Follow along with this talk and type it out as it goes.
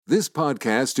This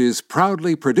podcast is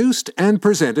proudly produced and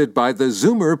presented by the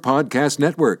Zoomer Podcast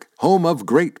Network, home of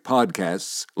great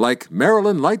podcasts like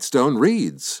Marilyn Lightstone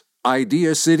Reads,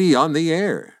 Idea City on the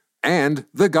Air, and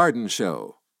The Garden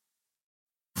Show.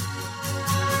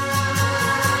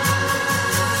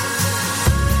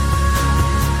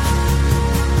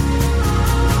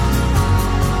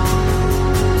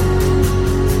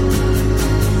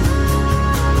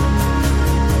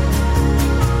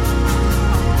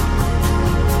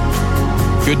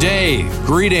 Good day,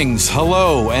 greetings,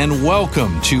 hello, and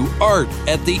welcome to Art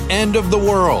at the End of the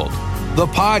World, the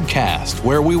podcast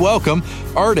where we welcome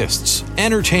artists,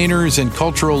 entertainers, and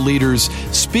cultural leaders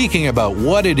speaking about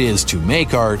what it is to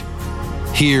make art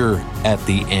here at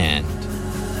the end.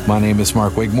 My name is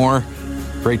Mark Wigmore.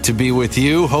 Great to be with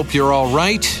you. Hope you're all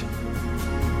right.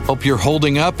 Hope you're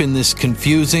holding up in this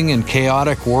confusing and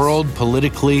chaotic world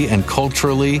politically and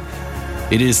culturally.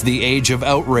 It is the age of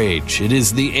outrage. It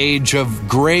is the age of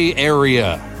gray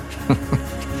area.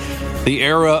 The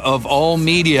era of all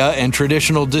media and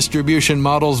traditional distribution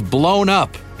models blown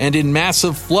up and in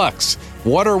massive flux.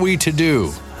 What are we to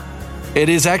do? It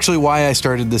is actually why I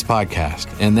started this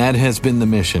podcast, and that has been the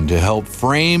mission, to help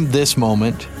frame this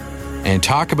moment and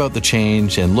talk about the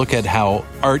change and look at how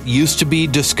art used to be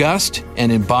discussed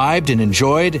and imbibed and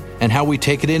enjoyed and how we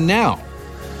take it in now.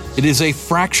 It is a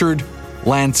fractured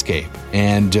landscape,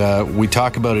 and we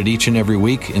talk about it each and every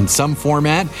week in some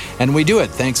format, and we do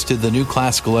it thanks to the New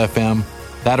Classical FM.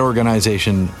 That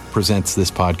organization presents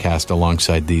this podcast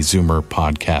alongside the Zoomer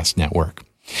Podcast Network.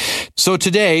 So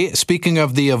today, speaking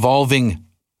of the evolving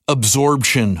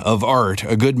absorption of art,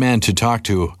 a good man to talk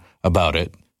to about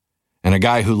it, and a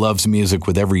guy who loves music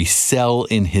with every cell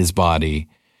in his body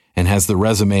and has the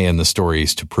resume and the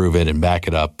stories to prove it and back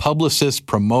it up, publicist,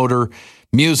 promoter,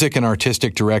 music and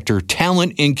artistic director,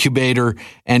 talent incubator,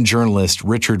 and journalist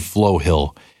Richard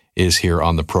Flohill is here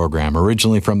on the program.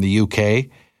 Originally from the UK,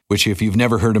 which if you've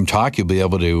never heard him talk, you'll be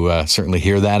able to certainly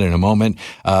hear that in a moment.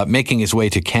 Making his way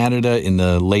to Canada in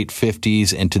the late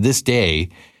 50s, and to this day,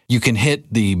 you can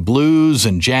hit the blues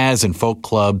and jazz and folk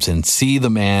clubs and see the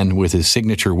man with his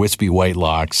signature wispy white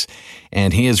locks.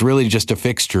 And he is really just a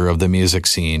fixture of the music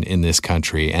scene in this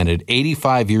country. And at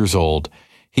 85 years old,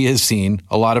 he has seen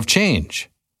a lot of change.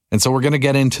 And so we're going to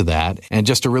get into that. And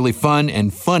just a really fun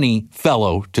and funny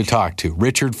fellow to talk to.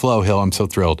 Richard Flohill, I'm so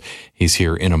thrilled he's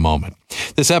here in a moment.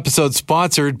 This episode's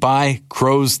sponsored by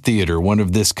Crow's Theatre, one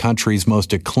of this country's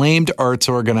most acclaimed arts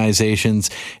organizations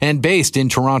and based in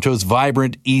Toronto's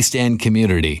vibrant East End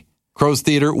community. Crow's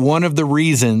Theatre, one of the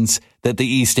reasons that the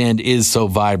East End is so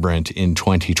vibrant in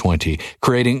 2020,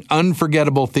 creating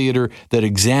unforgettable theater that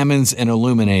examines and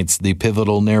illuminates the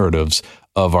pivotal narratives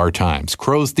of our times.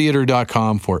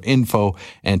 crowstheatre.com for info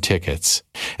and tickets.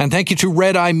 And thank you to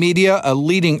Red Eye Media, a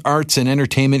leading arts and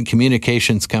entertainment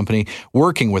communications company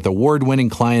working with award-winning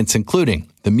clients, including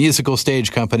the Musical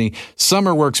Stage Company,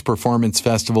 Summerworks Performance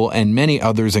Festival, and many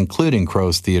others, including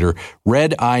Crow's Theatre.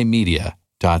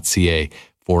 RedEyeMedia.ca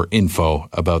for info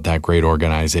about that great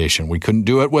organization. We couldn't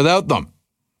do it without them.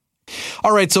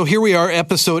 All right, so here we are,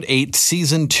 episode 8,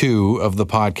 season 2 of the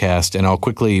podcast, and I'll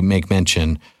quickly make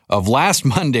mention of last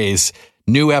Monday's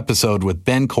new episode with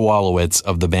Ben Kowalowitz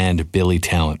of the band Billy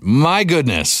Talent. My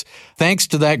goodness, thanks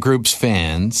to that group's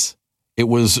fans, it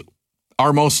was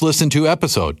our most listened to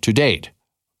episode to date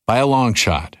by a long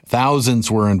shot.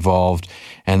 Thousands were involved,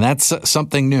 and that's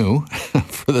something new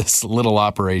for this little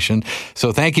operation.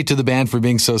 So thank you to the band for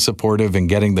being so supportive and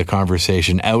getting the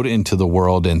conversation out into the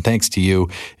world, and thanks to you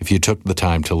if you took the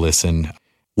time to listen.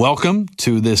 Welcome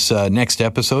to this next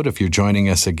episode if you're joining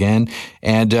us again.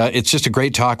 And it's just a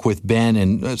great talk with Ben,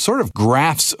 and sort of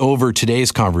graphs over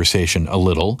today's conversation a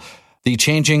little. The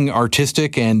changing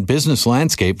artistic and business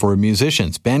landscape for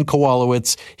musicians. Ben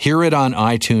Kowalowitz, hear it on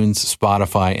iTunes,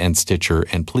 Spotify, and Stitcher.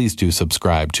 And please do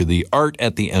subscribe to the Art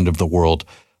at the End of the World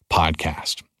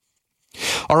podcast.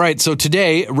 All right, so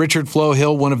today, Richard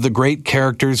Flohill, one of the great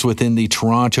characters within the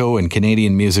Toronto and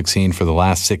Canadian music scene for the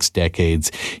last 6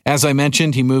 decades. As I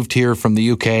mentioned, he moved here from the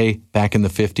UK back in the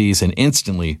 50s and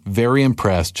instantly very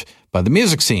impressed by the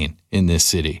music scene in this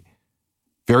city.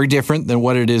 Very different than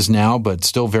what it is now, but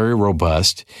still very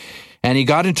robust. And he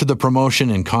got into the promotion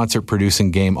and concert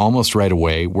producing game almost right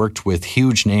away, worked with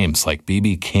huge names like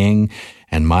B.B. King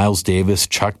and Miles Davis,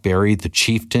 Chuck Berry, the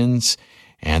Chieftains,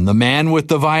 and the man with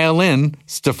the violin,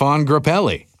 Stéphane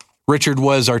Grappelli. Richard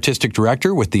was artistic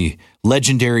director with the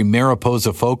legendary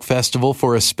Mariposa Folk Festival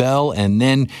for a spell, and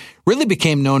then really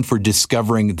became known for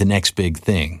discovering the next big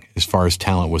thing as far as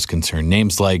talent was concerned.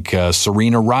 Names like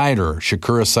Serena Ryder,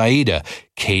 Shakura Saida,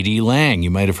 Katie Lang,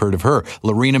 you might have heard of her,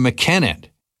 Lorena McKennitt,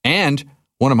 and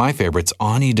One of my favorites,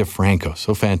 Ani DeFranco,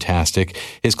 so fantastic.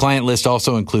 His client list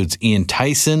also includes Ian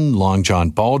Tyson, Long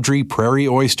John Baldry, Prairie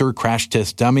Oyster, Crash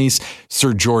Test Dummies,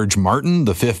 Sir George Martin,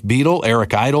 The Fifth Beatle,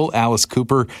 Eric Idle, Alice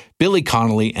Cooper, Billy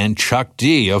Connolly, and Chuck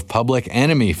D of Public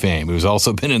Enemy fame, who's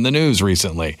also been in the news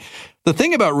recently. The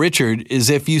thing about Richard is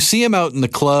if you see him out in the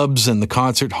clubs and the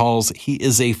concert halls, he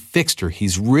is a fixture.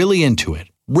 He's really into it.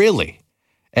 Really.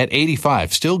 At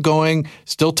 85, still going,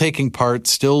 still taking part,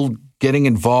 still getting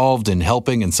involved and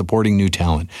helping and supporting new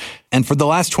talent. And for the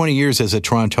last 20 years as a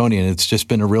Torontonian, it's just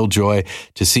been a real joy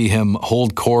to see him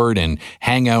hold court and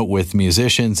hang out with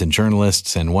musicians and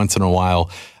journalists and once in a while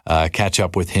catch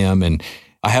up with him. And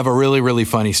I have a really, really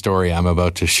funny story I'm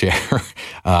about to share.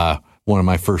 One of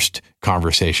my first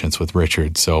conversations with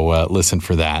Richard. So listen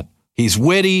for that. He's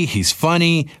witty, he's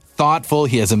funny, thoughtful.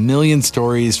 He has a million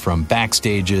stories from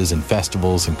backstages and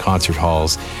festivals and concert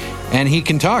halls. And he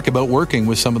can talk about working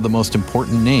with some of the most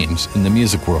important names in the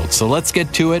music world. So let's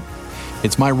get to it.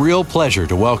 It's my real pleasure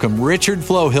to welcome Richard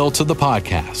Flohill to the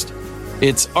podcast.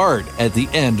 It's Art at the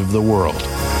End of the World.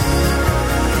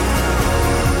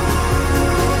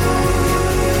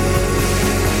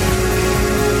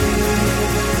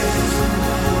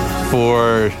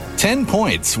 For 10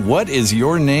 points, what is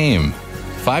your name?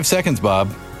 5 seconds,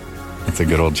 Bob. It's a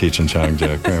good old Cheech and Chong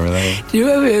joke. Remember that? Do you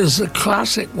ever here's a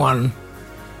classic one?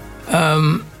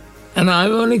 And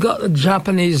I've only got the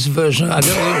Japanese version. I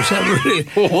don't think it was ever really.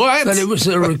 What? But it was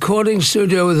a recording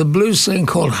studio with a blues singer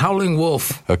called Howling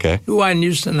Wolf. Okay. Who I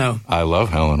used to know. I love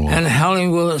Howlin' Wolf. And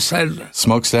Howling Wolf said...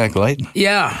 Smokestack Light?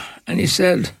 Yeah. And he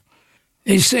said...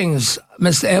 He sings,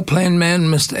 Mr.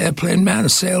 Airplane Man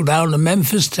sailed down to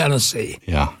Memphis, Tennessee.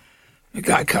 Yeah. The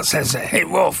guy cuts and says, hey,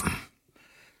 Wolf,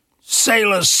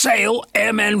 sailors sail,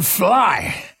 airmen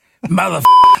fly, mother.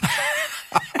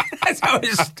 That's how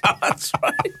it starts,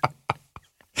 right?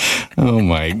 Oh,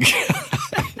 my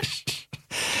gosh.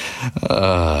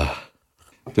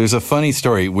 There's a funny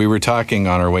story. We were talking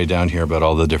on our way down here about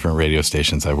all the different radio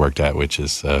stations I worked at, which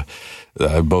is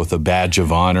both a badge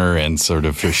of honor and sort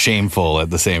of shameful at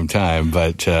the same time.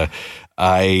 But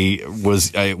we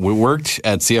worked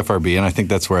at CFRB, and I think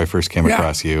that's where I first came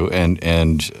across you. And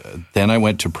then I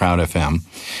went to Proud FM,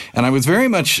 and I was very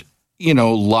much,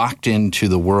 locked into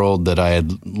the world that I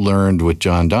had learned with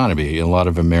John Donaby, a lot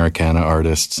of Americana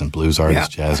artists and blues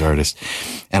artists, jazz artists.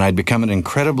 And I'd become an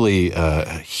incredibly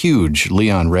huge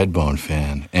Leon Redbone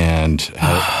fan and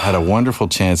had a wonderful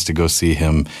chance to go see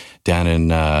him down in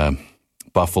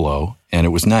Buffalo. And it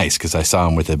was nice because I saw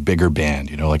him with a bigger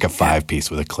band, like a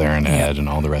 5-piece with a clarinet and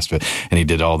all the rest of it. And he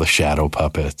did all the shadow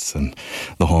puppets and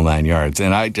the whole 9 yards.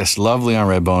 And I just love Leon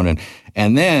Redbone.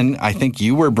 And then I think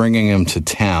you were bringing him to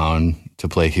town to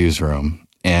play Hugh's Room.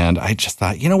 And I just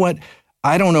thought, you know what?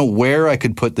 I don't know where I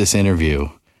could put this interview,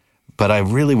 but I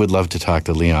really would love to talk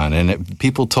to Leon. And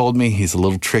people told me he's a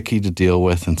little tricky to deal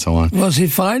with and so on. Was he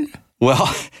fine?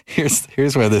 Well,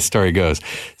 here's where this story goes.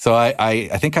 So I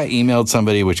think I emailed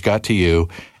somebody, which got to you,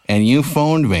 and you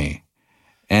phoned me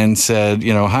and said,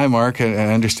 hi, Mark,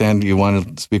 I understand you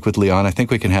want to speak with Leon. I think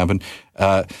we can happen.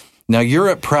 Now, you're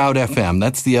at Proud FM.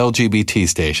 That's the LGBT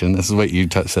station. This is what you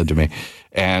said to me.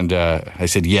 And I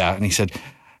said, yeah. And he said,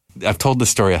 I've told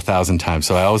this story 1,000 times,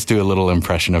 so I always do a little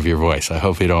impression of your voice. I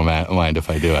hope you don't mind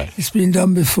if I do it. It's been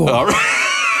done before. All right.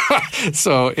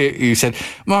 So you said,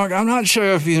 Mark, I'm not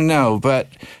sure if you know, but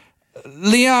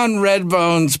Leon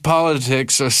Redbone's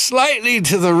politics are slightly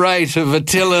to the right of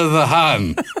Attila the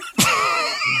Hun.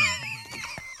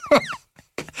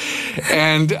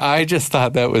 And I just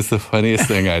thought that was the funniest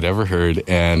thing I'd ever heard.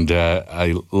 And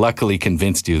I luckily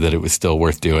convinced you that it was still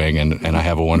worth doing. And I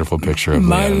have a wonderful picture of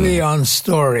my Leon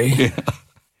story. Yeah.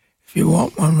 If you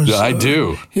want one. I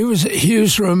do. He was at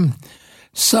Hugh's Room.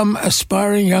 Some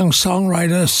aspiring young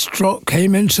songwriter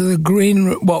came into the green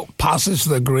room, passes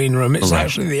the green room. It's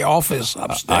actually the office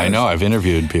upstairs. I know. I've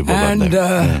interviewed people about that.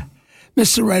 And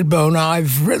Mr. Redbone,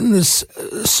 I've written this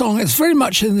song. It's very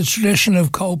much in the tradition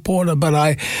of Cole Porter, but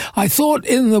I thought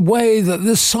in the way that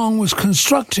this song was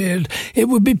constructed, it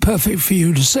would be perfect for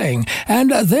you to sing.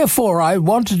 And therefore, I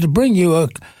wanted to bring you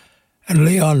And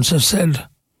Leon just said,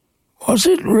 was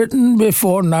it written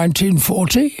before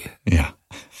 1940? Yeah.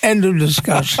 End of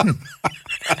discussion.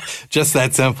 Just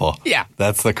that simple. Yeah.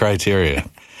 That's the criteria.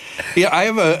 Yeah, I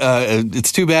have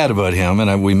it's too bad about him,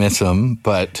 and we miss him,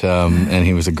 but, and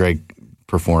he was a great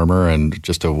performer and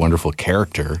just a wonderful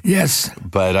character. Yes.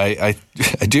 But I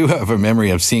do have a memory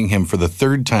of seeing him for the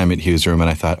third time at Hugh's Room, and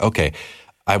I thought, okay,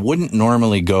 I wouldn't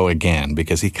normally go again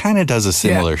because he kind of does a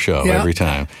similar show every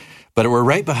time. But we're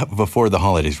right before the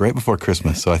holidays, right before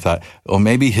Christmas. So I thought,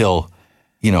 maybe he'll,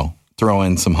 throw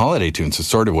in some holiday tunes. It's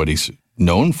sort of what he's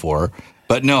known for.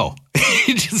 But no,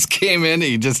 he just came in.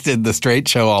 He just did the straight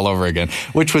show all over again,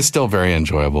 which was still very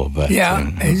enjoyable. But yeah,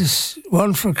 he's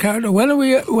one for character. When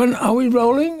are we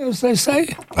rolling, as they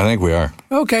say? I think we are.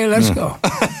 Okay, let's go.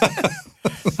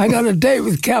 I got a date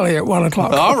with Kelly at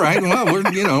 1:00. All right.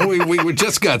 Well, we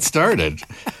just got started.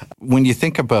 When you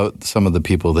think about some of the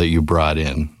people that you brought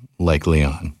in, like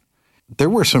Leon, there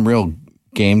were some real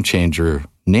game changer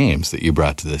names that you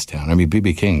brought to this town. I mean,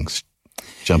 B.B. King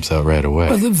jumps out right away.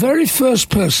 Well, the very first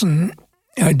person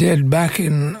I did back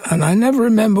in, and I never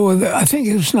remember whether, I think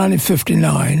it was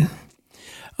 1959,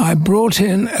 I brought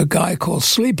in a guy called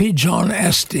Sleepy John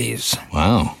Estes.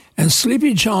 Wow. And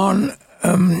Sleepy John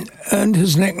earned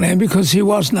his nickname because he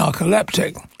was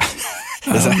narcoleptic.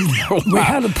 Wow. We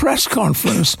had a press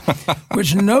conference,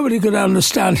 which nobody could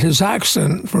understand his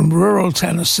accent from rural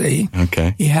Tennessee.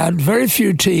 Okay. He had very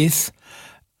few teeth.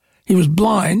 He was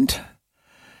blind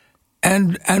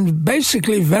and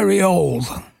basically very old.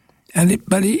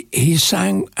 But he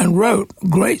sang and wrote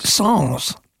great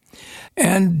songs.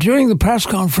 And during the press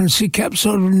conference, he kept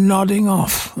sort of nodding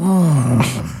off. Oh.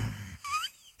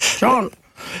 John,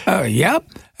 yep.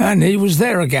 And he was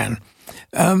there again.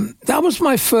 That was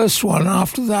my first one.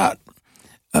 After that,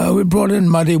 we brought in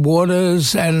Muddy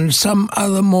Waters and some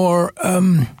other more...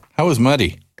 How was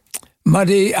Muddy?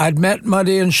 Muddy, I'd met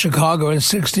Muddy in Chicago in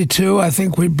 1962. I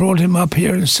think we brought him up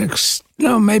here in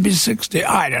maybe 60.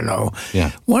 I don't know. Yeah.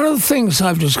 One of the things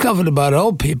I've discovered about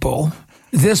old people,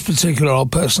 this particular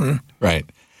old person, right,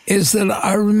 is that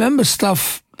I remember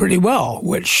stuff pretty well,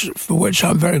 for which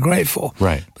I'm very grateful.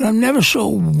 Right. But I'm never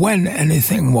sure when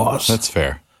anything was. That's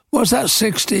fair. Was that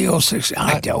 60 or 60?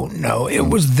 I don't know. It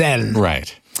was then.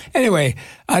 Right. Anyway,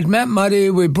 I'd met Muddy.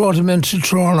 We brought him into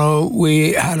Toronto.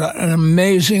 We had an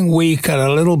amazing week at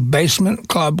a little basement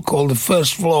club called the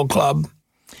First Floor Club.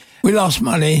 We lost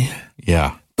money.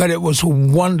 Yeah. But it was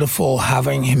wonderful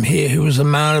having him here. He was a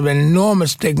man of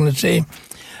enormous dignity.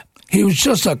 He was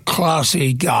just a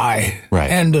classy guy.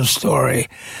 Right. End of story.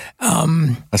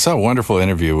 I saw a wonderful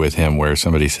interview with him where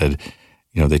somebody said,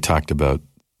 they talked about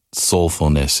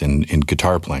soulfulness in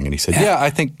guitar playing. And he said, yeah, I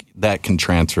think that can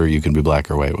transfer. You can be black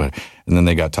or white. And then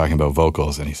they got talking about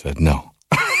vocals and he said, no,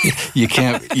 you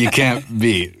can't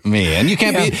be me. And you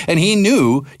can't be, and he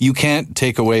knew you can't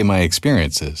take away my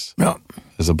experiences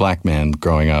as a black man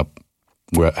growing up,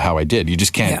 how I did. You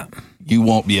just can't, you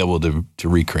won't be able to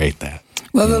recreate that.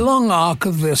 Well, the long arc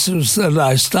of this was that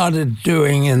I started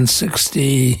doing in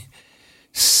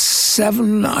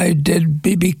 1967, I did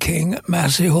B.B. King at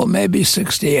Massey Hall, maybe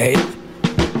 1968.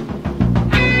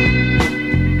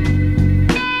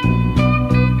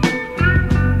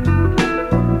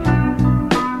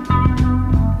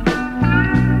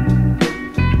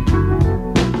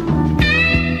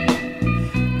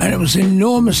 And it was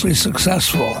enormously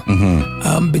successful.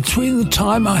 Mm-hmm. Between the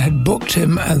time I had booked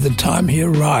him and the time he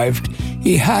arrived,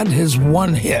 he had his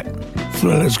one hit,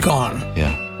 Thrill Is Gone.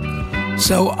 Yeah.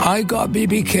 So I got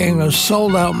B.B. King a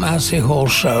sold-out Massey Hall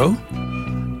show.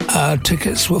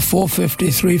 Tickets were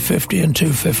 $450, $350, and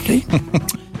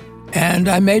 $250. And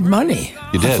I made money.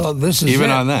 You did? I thought, this is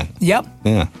Even it. on that? Yep.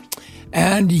 Yeah.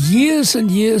 And years and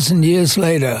years and years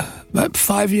later, about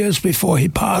 5 years before he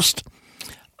passed,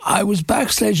 I was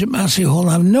backstage at Massey Hall, and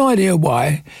I have no idea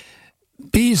why.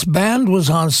 B's band was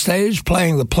on stage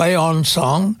playing the Play On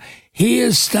song. He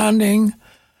is standing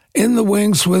in the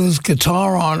wings with his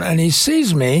guitar on, and he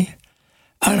sees me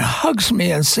and hugs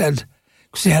me and said,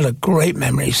 because he had a great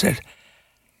memory, he said,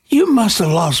 "You must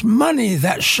have lost money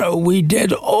that show we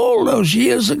did all those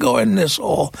years ago in this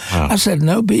hall." Wow. I said,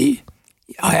 "No, B,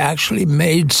 I actually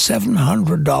made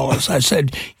 $700. I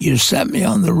said, "You set me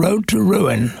on the road to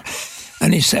ruin."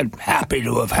 And he said, "Happy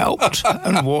to have helped,"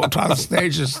 and walked on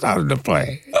stage and started to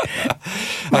play.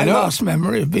 My last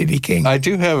memory of B.B. King. I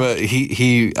do have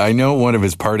I know one of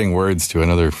his parting words to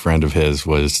another friend of his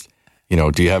was,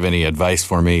 "Do you have any advice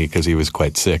for me?" Because he was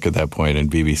quite sick at that point, and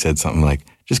B.B. said something like,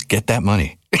 "Just get that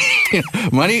money."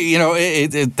 Money,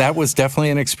 that was definitely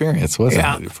an experience,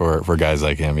 wasn't it, for guys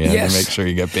like him? Yeah, to make sure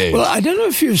you get paid. Well, I don't know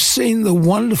if you've seen the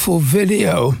wonderful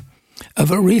video of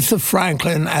Aretha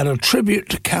Franklin at a tribute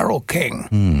to Carole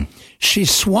King. She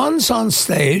swans on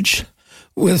stage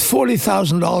with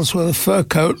 $40,000 worth of fur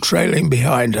coat trailing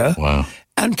behind her. Wow.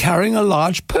 And carrying a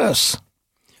large purse,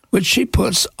 which she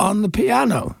puts on the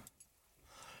piano.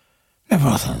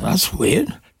 Everyone thought, that's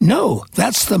weird. No,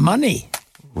 that's the money.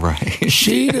 Right.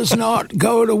 She does not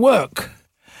go to work.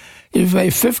 You pay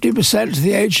 50% to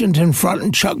the agent in front,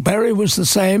 and Chuck Berry was the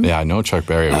same. Yeah, I know Chuck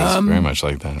Berry was very much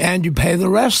like that. And you pay the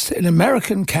rest in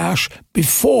American cash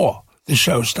before the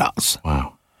show starts.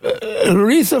 Wow.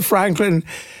 Aretha Franklin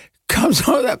comes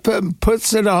on that and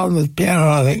puts it on the piano.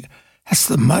 I think, that's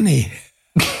the money.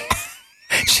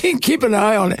 She can keep an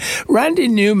eye on it. Randy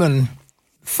Newman,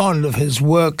 fond of his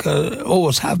work,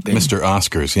 always have been. Mr.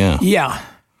 Oscars, yeah. Yeah.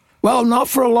 Well, not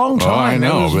for a long time. Oh, I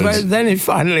know. But then he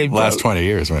finally... Last 20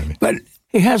 years, maybe. But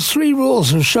he has 3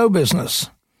 rules of show business.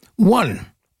 1,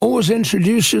 always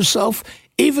introduce yourself,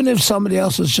 even if somebody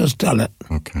else has just done it.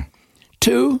 Okay.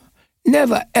 2,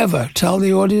 never, ever tell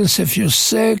the audience if you're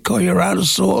sick or you're out of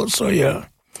sorts or you're...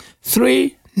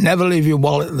 3, never leave your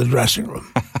wallet in the dressing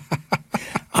room.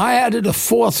 I added a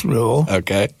 4th rule.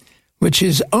 Okay. Which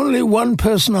is only one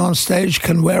person on stage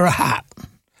can wear a hat.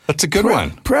 That's a good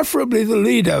one. Preferably the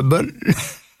leader, but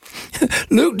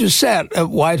Luke Doucette at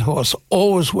Whitehorse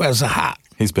always wears a hat.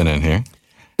 He's been in here.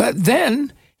 But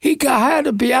then he had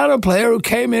a piano player who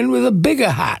came in with a bigger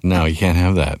hat. No, you can't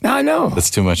have that. I know. That's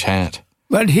too much hat.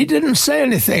 But he didn't say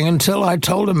anything until I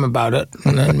told him about it.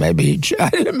 And then maybe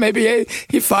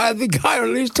he fired the guy, or at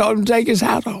least told him to take his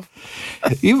hat off.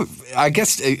 I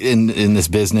guess in this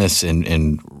business,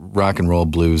 in rock and roll,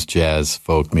 blues, jazz,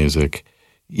 folk music,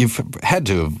 you've had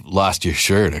to have lost your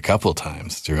shirt a couple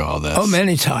times through all this. Oh,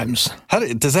 many times.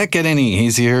 Does that get any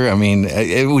easier? I mean,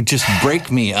 it would just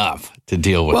break me up to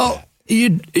deal with that. Well,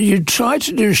 you try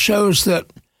to do shows that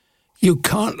you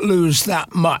can't lose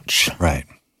that much. Right.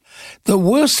 The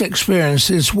worst experience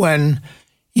is when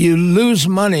you lose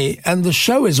money and the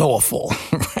show is awful.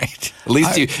 Right. At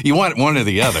least you want one or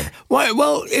the other.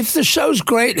 Well, if the show's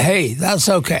great, hey, that's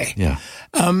okay. Yeah.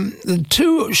 The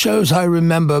 2 shows I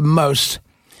remember most,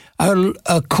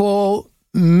 a call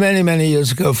many, many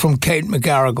years ago from Kate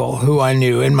McGarrigle, who I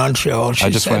knew in Montreal.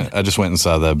 I just went and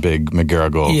saw the big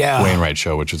McGarrigle Wainwright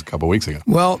show, which was a couple weeks ago.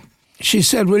 Well, she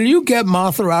said, will you get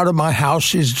Martha out of my house?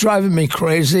 She's driving me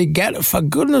crazy. For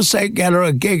goodness sake, get her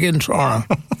a gig in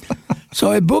Toronto. So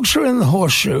I booked her in the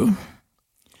Horseshoe.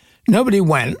 Nobody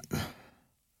went.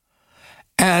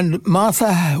 And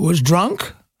Martha was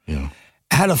drunk. Yeah.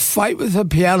 Had a fight with a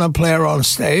piano player on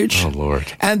stage. Oh, Lord.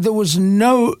 And there was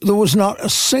not a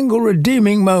single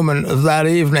redeeming moment of that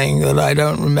evening that I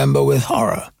don't remember with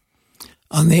horror.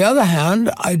 On the other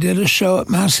hand, I did a show at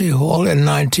Massey Hall in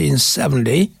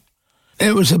 1970.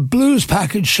 It was a blues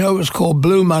package show. It was called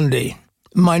Blue Monday.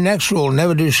 My next rule,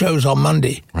 never do shows on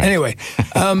Monday. Right. Anyway.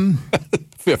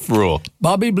 5th rule.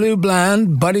 Bobby Blue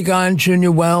Bland, Buddy Guy and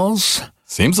Junior Wells.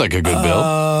 Seems like a good bill.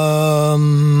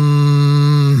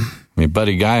 I mean,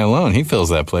 Buddy Guy alone, he fills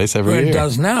that place every year. It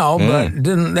does now, but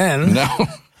didn't then. No.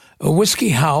 A Whiskey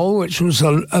Howl, which was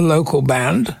a local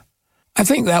band. I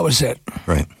think that was it.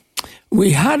 Right.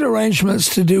 We had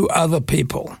arrangements to do other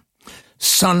people.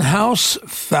 Son House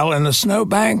fell in a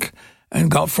snowbank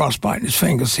and got frostbite in his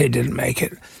fingers. He didn't make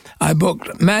it. I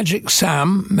booked Magic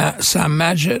Sam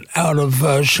Madgett out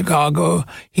of Chicago.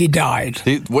 He died.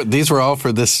 These were all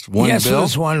for this one bill? Yes, for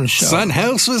this one show. Son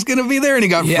House was going to be there and he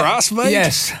got frostbite?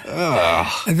 Yes.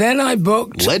 Oh. Then I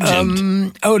booked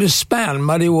Otis Spann,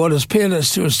 Muddy Waters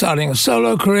pianist, who was starting a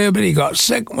solo career, but he got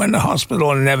sick, went to hospital,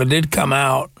 and never did come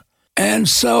out. And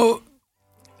so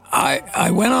I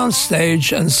went on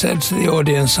stage and said to the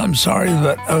audience, I'm sorry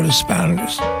that Otis Spann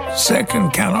is sick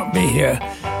and cannot be here,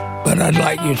 but I'd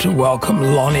like you to welcome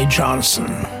Lonnie Johnson.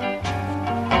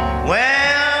 Well,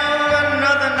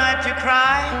 another night to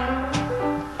cry,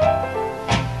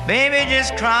 baby,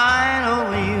 just crying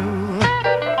over you.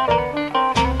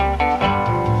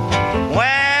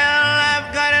 Well,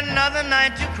 I've got another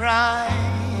night to cry,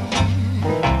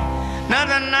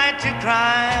 another night to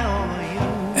cry over you.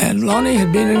 And Lonnie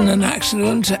had been in an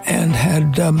accident and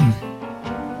had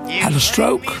a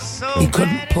stroke. He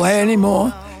couldn't play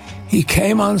anymore. He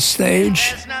came on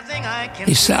stage.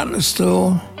 He sat in a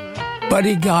stool.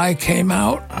 Buddy Guy came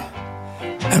out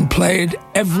and played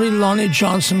every Lonnie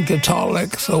Johnson guitar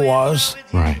lick there was.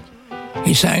 Right.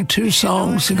 He sang 2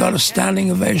 songs. He got a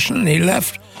standing ovation, and he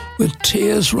left with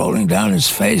tears rolling down his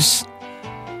face.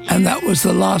 And that was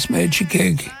the last major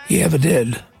gig he ever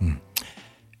did.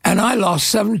 And I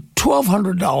lost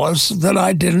 $1,200 that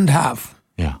I didn't have.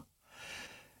 Yeah.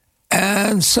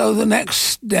 And so the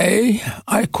next day,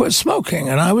 I quit smoking,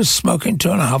 and I was smoking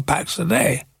 2.5 packs a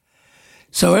day.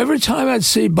 So every time I'd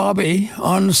see Bobby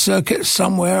on the circuit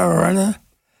somewhere or other,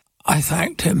 I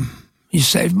thanked him. He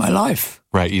saved my life.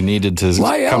 Right, you needed to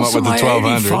come up with the 1,200.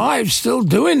 Why else am I 85 still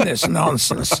doing this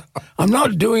nonsense? I'm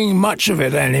not doing much of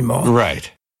it anymore.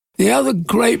 Right. The other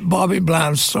great Bobby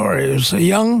Bland story was a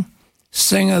young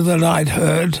singer that I'd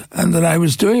heard and that I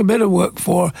was doing a bit of work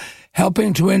for,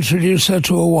 helping to introduce her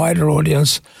to a wider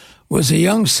audience, was a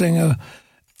young singer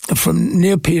from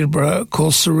near Peterborough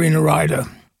called Serena Ryder.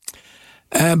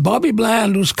 Bobby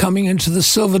Bland was coming into the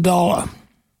Silver Dollar,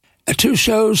 2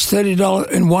 shows, $30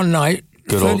 in one night,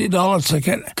 $30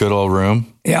 ticket. Good old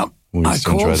room. Yeah. I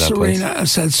called Serena and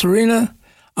said, Serena,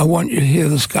 I want you to hear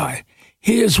this guy.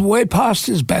 He is way past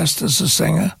his best as a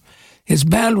singer. His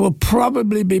band will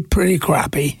probably be pretty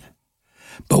crappy.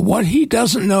 But what he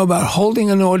doesn't know about holding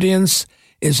an audience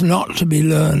is not to be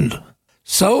learned.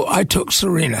 So I took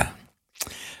Serena.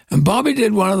 And Bobby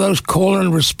did one of those call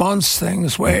and response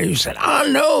things where he said, I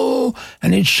know,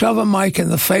 and he'd shove a mic in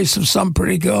the face of some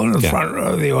pretty girl in the front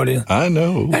row of the audience. I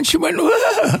know. And she went,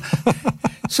 whoa.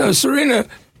 So Serena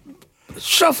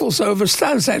shuffles over,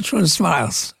 stands at you and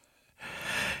smiles.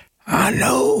 I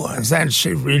know. And then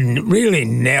she really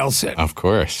nails it. Of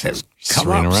course. Says, come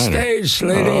Serena up Ryder. stage,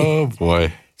 lady. Oh,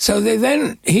 boy. So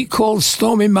he called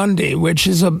Stormy Monday, which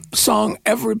is a song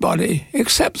everybody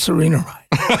except Serena Ryder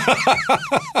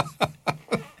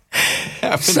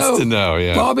happens to know,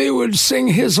 yeah. Bobby would sing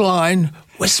his line,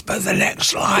 whisper the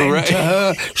next line to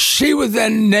her. She would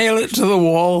then nail it to the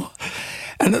wall.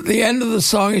 And at the end of the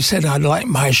song, he said, I'd like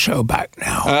my show back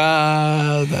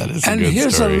now. That is a and good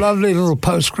here's story. a lovely little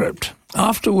postscript.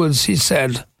 Afterwards, he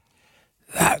said,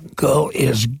 that girl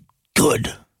is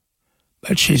good,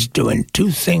 but she's doing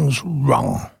 2 things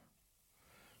wrong.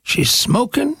 She's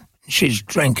smoking, she's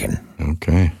drinking.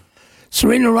 Okay.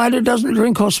 Serena Ryder doesn't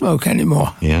drink or smoke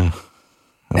anymore. Yeah.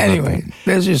 Anyway,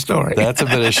 there's your story. That's a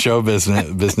bit of show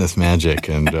business magic,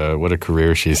 and what a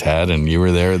career she's had. And you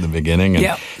were there at the beginning.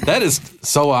 And that is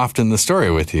so often the story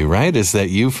with you, right? Is that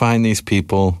you find these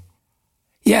people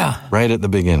right at the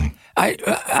beginning.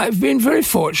 I've been very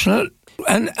fortunate,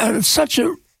 and such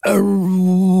a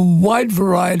wide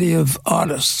variety of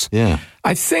artists. Yeah.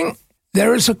 I think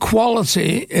there is a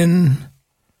quality in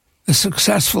a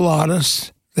successful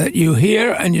artist that you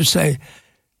hear and you say,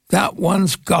 that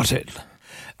one's got it.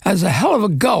 There's a hell of a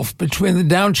gulf between the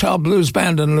Downchild Blues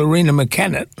Band and Lorena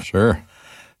McKennitt. Sure.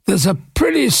 There's a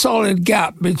pretty solid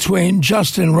gap between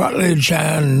Justin Rutledge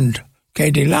and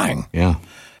Katie Lang. Yeah.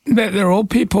 They're all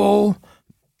people,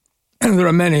 and there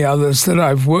are many others that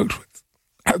I've worked with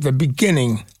at the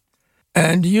beginning.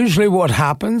 And usually what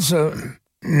happens,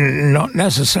 not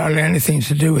necessarily anything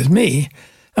to do with me,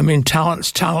 I mean,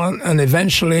 talent's talent, and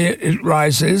eventually it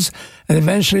rises, and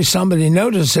eventually somebody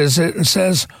notices it and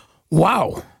says,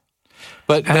 wow,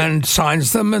 and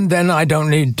signs them, and then I don't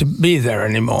need to be there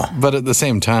anymore. But at the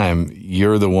same time,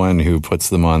 you're the one who puts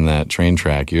them on that train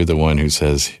track. You're the one who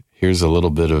says, here's a little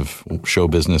bit of show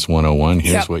business 101.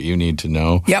 Here's what you need to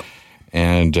know. Yep.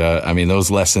 And, I mean, those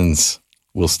lessons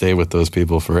will stay with those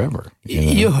people forever. You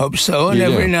know? You hope so, and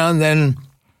every now and then,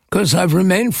 because I've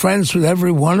remained friends with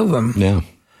every one of them. Yeah.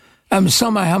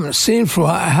 Some I haven't seen for a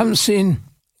while. I haven't seen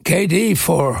KD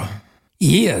for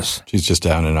years. She's just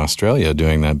down in Australia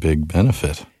doing that big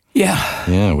benefit. Yeah.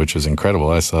 Yeah, which was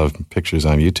incredible. I saw pictures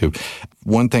on YouTube.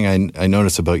 One thing I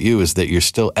notice about you is that you're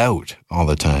still out all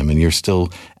the time, and you're still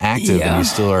active, and you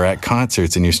still are at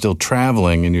concerts, and you're still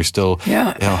traveling, and you're still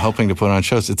helping to put on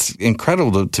shows. It's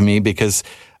incredible to me because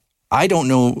I don't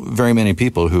know very many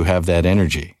people who have that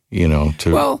energy,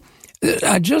 Well,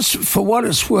 I just, for what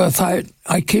it's worth,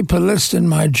 I keep a list in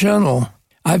my journal.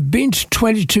 I've been to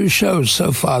 22 shows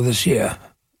so far this year.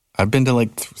 I've been to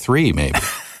like 3, maybe.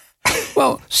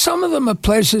 Well, some of them are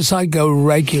places I go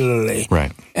regularly.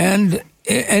 Right. And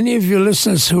any of your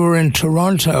listeners who are in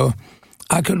Toronto,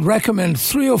 I could recommend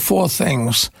 3 or 4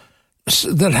 things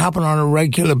that happen on a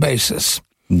regular basis.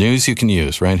 News you can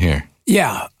use right here.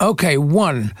 Yeah. Okay.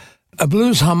 1, a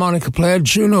blues harmonica player,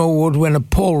 Juno Award winner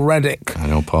Paul Reddick. I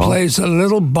know Paul. Plays a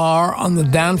little bar on the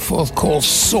Danforth called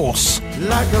Source.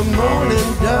 Like a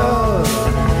morning dove,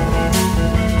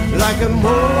 like a morning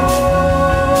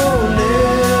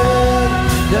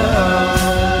dove.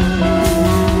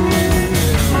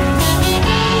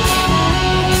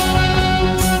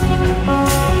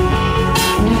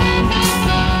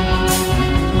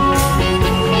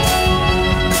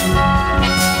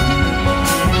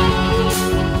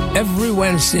 Every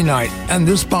Wednesday night, and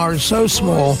this bar is so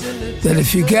small that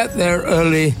if you get there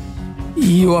early,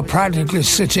 you are practically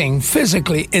sitting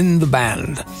physically in the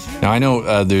band. Now, I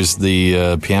know there's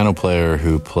the piano player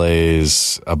who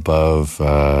plays above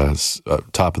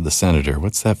top of the Senator.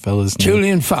 What's that fella's name?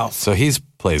 Julian Fouth. So he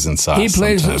plays in Sauce. He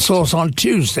plays sometimes. at Sauce on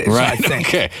Tuesdays, right, I think.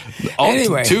 Okay.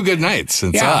 Anyway. 2 good nights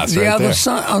in Sauce the right other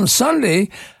there. on Sunday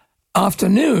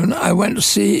afternoon, I went to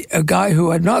see a guy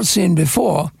who I'd not seen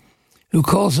before, who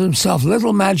calls himself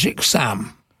Little Magic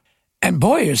Sam. And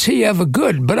boy, is he ever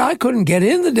good. But I couldn't get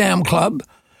in the damn club.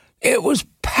 It was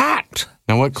packed.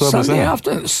 Now, what club Sunday was that?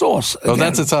 afternoon, Sauce. Oh, again.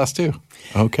 that's at Sauce, too.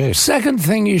 Okay. Second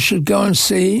thing you should go and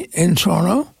see in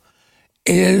Toronto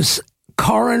is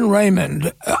Corin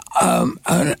Raymond,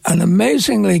 an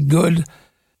amazingly good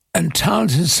and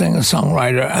talented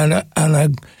singer-songwriter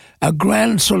and a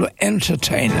grand sort of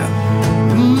entertainer.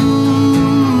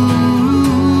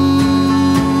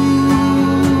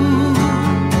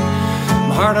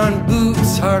 Hard on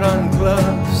boots, hard on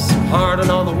gloves, hard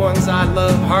on all the ones I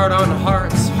love, hard on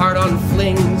hearts, hard on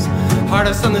flings,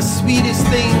 hardest on the sweetest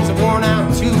things, worn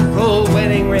out two gold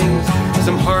wedding rings,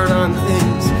 some hard on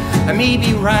things. I may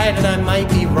be right and I might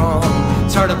be wrong.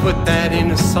 It's hard to put that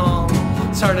in a song.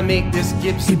 It's hard to make this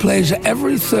Gibson. He plays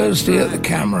every Thursday at the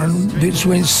Cameron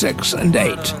between 6 and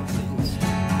 8.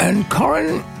 And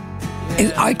Corin,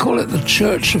 I call it the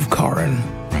Church of Corin.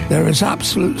 There is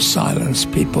absolute silence.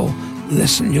 People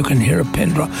listen, you can hear a pin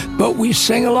drop. But we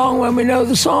sing along when we know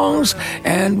the songs,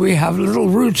 and we have little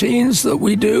routines that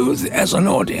we do as an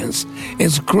audience.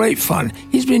 It's great fun.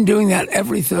 He's been doing that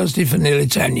every Thursday for nearly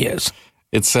 10 years.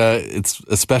 It's a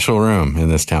special room in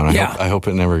this town. I hope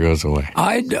it never goes away.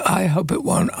 I hope it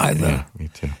won't either. Yeah, me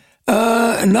too.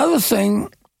 Another thing,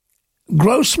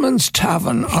 Grossman's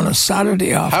Tavern on a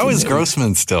Saturday afternoon. How is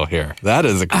Grossman still here? That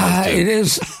is a question. It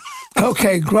is.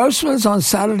 Okay, Grossman's on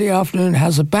Saturday afternoon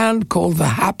has a band called the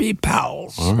Happy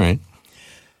Pals. All right.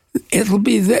 It'll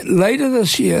be later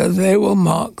this year. They will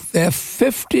mark their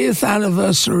 50th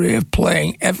anniversary of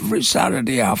playing every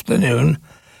Saturday afternoon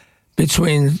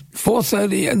between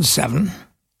 4:30 and 7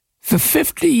 for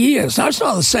 50 years. Now, it's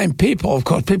not the same people. Of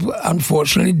course, people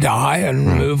unfortunately die and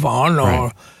move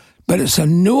on, but it's a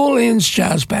New Orleans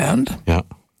jazz band. Yeah.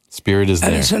 Spirit is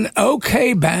there. And it's an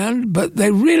okay band, but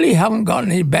they really haven't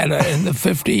gotten any better in the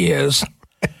 50 years.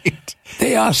 Right.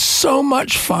 They are so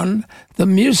much fun. The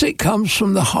music comes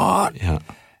from the heart,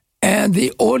 and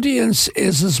the audience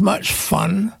is as much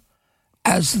fun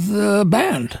as the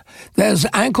band. There's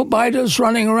ankle biters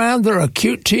running around. There are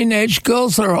cute teenage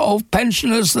girls. There are old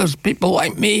pensioners. There's people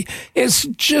like me. It's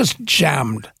just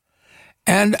jammed.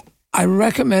 And I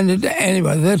recommend it to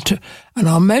anyone. And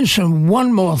I'll mention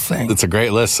one more thing. It's a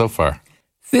great list so far.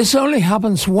 This only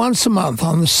happens once a month,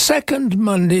 on the second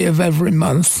Monday of every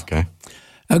month. Okay.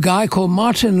 A guy called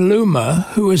Martin Loomer,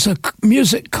 who is a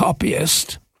music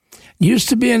copyist, used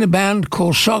to be in a band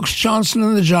called Shocks Johnson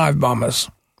and the Jive Bombers,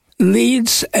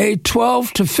 leads a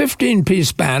 12 to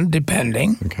 15-piece band,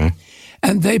 depending. Okay.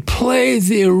 And they play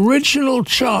the original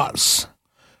charts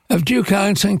of Duke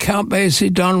Ellington, Count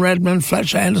Basie, Don Redman,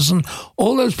 Fletcher Henderson,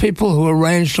 all those people who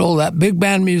arranged all that big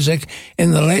band music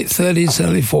in the late 30s,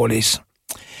 early 40s.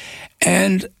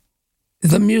 And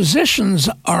the musicians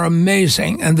are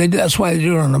amazing, and that's why they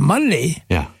do it on a Monday.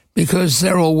 Yeah. Because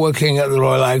they're all working at the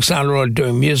Royal Alexandra or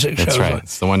doing music shows. That's right.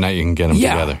 It's the one night you can get them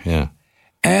together. Yeah.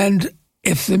 And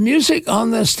if the music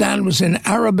on their stand was in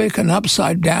Arabic and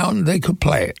upside down, they could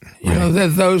play it. You know, they're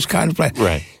those kind of players.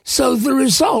 Right. So the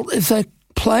result, if they're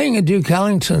playing a Duke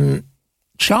Ellington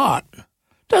chart,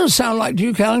 doesn't sound like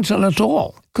Duke Ellington at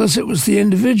all, because it was the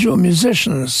individual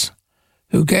musicians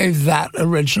who gave that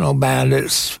original band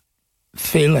its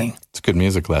feeling. It's a good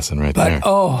music lesson right there. But,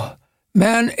 oh,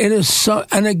 man, it is so...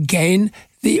 And again,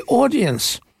 the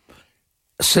audience,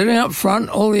 sitting up front,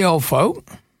 all the old folk,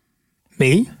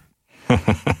 me,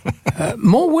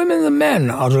 more women than men,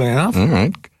 oddly enough. All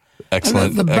right.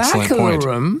 Excellent. And at the back of point. the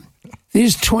room,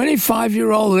 these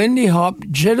 25-year-old indie hop,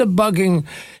 jitterbugging,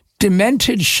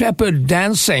 demented shepherd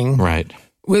dancing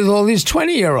with all these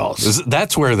 20-year-olds.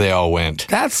 That's where they all went.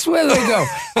 That's where they go.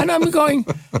 And I'm going,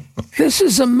 this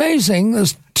is amazing.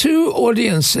 There's two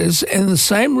audiences in the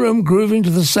same room grooving to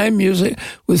the same music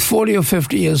with 40 or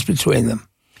 50 years between them.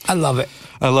 I love it.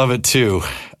 I love it, too.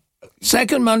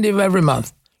 Second Monday of every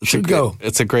month. Should go.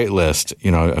 It's a great list. You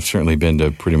know, I've certainly been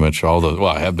to pretty much all those. Well,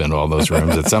 I have been to all those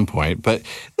rooms at some point. But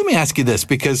let me ask you this,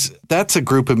 because that's a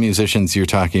group of musicians you're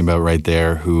talking about right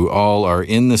there who all are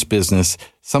in this business.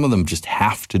 Some of them just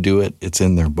have to do it. It's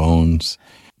in their bones.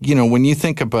 You know, when you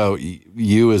think about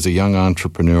you as a young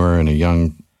entrepreneur and a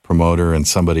young promoter and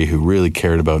somebody who really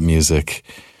cared about music,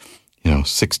 you know,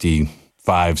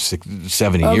 65,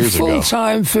 70 years ago.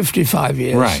 Full-time, 55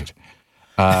 years. Right.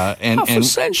 Half a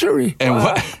century.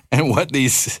 And what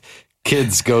these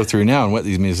kids go through now and what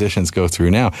these musicians go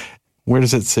through now, where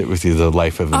does it sit with you, the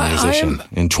life of a musician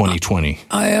in 2020?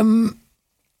 I am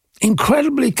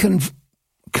incredibly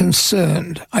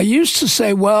concerned. I used to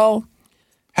say, well...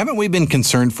 Haven't we been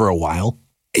concerned for a while?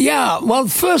 Yeah, well,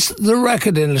 first, the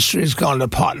record industry has gone to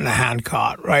pot in a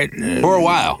handcart, right? For a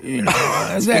while. You know,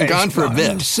 it's been gone for a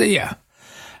bit. See ya.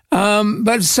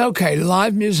 But it's okay.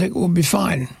 Live music will be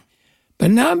fine. But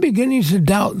now I'm beginning to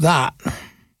doubt that.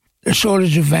 The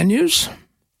shortage of venues,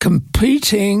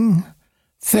 competing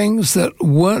things that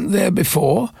weren't there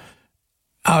before,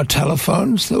 our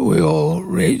telephones that we all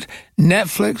read,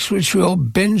 Netflix, which we all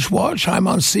binge watch. I'm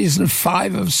on season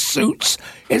 5 of Suits.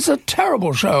 It's a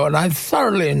terrible show, and I'm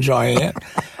thoroughly enjoying it.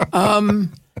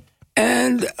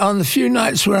 And on the few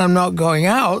nights where I'm not going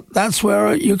out, that's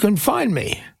where you can find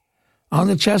me, on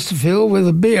the Chesterfield with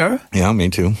a beer. Yeah, me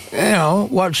too.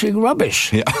 Watching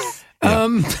rubbish. Yeah.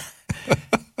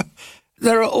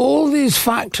 There are all these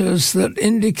factors that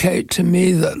indicate to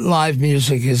me that live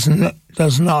music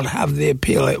does not have the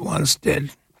appeal it once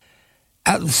did.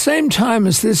 At the same time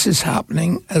as this is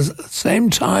happening, at the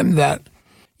same time that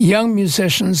young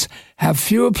musicians have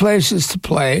fewer places to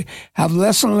play, have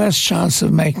less and less chance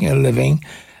of making a living,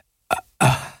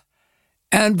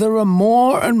 and there are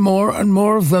more and more and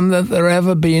more of them than there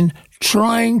ever been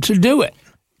trying to do it.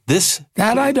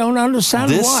 That I don't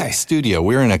understand why. This studio,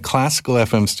 we're in a classical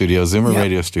FM studio, Zoomer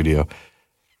radio studio.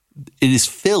 It is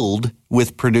filled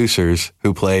with producers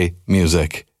who play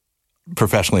music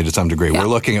professionally to some degree. We're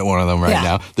looking at one of them right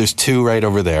now. There's 2 right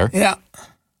over there. Yeah.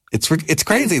 It's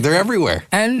crazy. They're everywhere.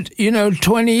 And,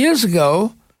 20 years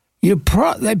ago,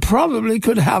 they probably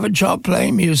could have a job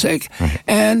playing music,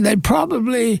 and they'd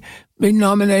probably be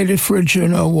nominated for a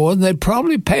Juno Award. They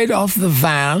probably paid off the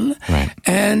van,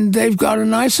 and they've got a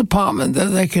nice apartment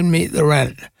that they can meet the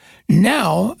rent.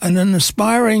 Now, an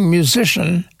aspiring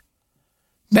musician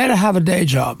better have a day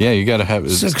job. Yeah, you got to have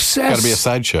success. Got to be a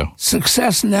sideshow.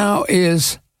 Success now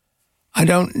is, I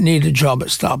don't need a job at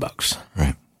Starbucks.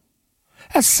 Right.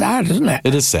 That's sad, isn't it?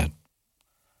 It is sad.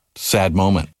 Sad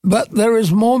moment. But there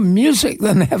is more music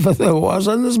than ever there was,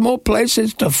 and there's more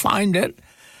places to find it.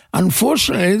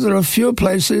 Unfortunately, there are fewer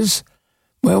places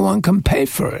where one can pay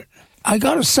for it. I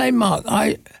got to say, Mark,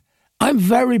 I'm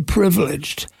very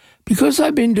privileged because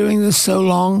I've been doing this so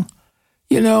long.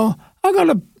 I got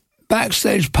a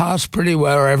backstage pass pretty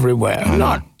well everywhere.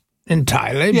 Not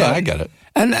entirely, but I get it.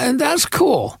 And that's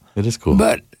cool. It is cool.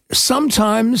 But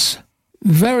sometimes,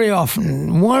 very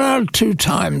often, 1 out of 2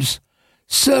 times,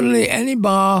 certainly any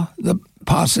bar that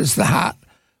passes the hat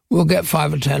will get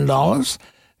 $5 or $10.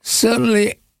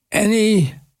 Certainly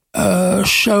any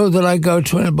show that I go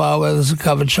to in a bar where there's a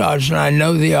cover charge and I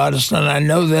know the artist and I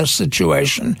know their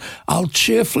situation, I'll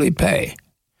cheerfully pay.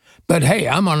 But hey,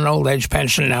 I'm on an old age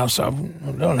pension now, so I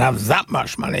don't have that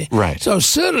much money. Right. So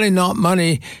certainly not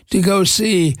money to go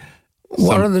see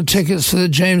what are the tickets for the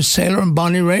James Taylor and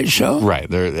Bonnie Raitt show?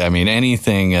 Right.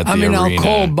 Anything at the arena. I'll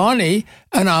call Bonnie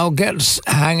and I'll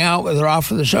hang out with her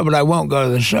after the show, but I won't go to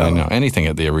the show. I know. Anything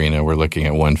at the arena, we're looking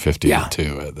at $150 to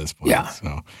 $2 at this point. Yeah.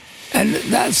 So. And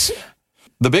that's...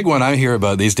 The big one I hear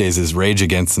about these days is Rage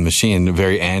Against the Machine,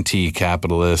 very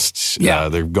anti-capitalist. Yeah.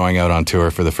 They're going out on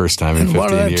tour for the first time in 15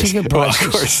 what are years. Ticket Well, prices?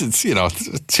 of course, it's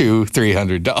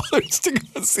 $200-$300 to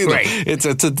go see them. Right. It's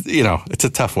a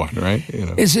tough one, right?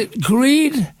 Is it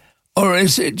greed or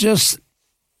is it just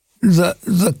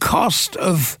the cost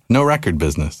of no record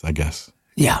business? I guess.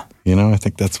 Yeah. I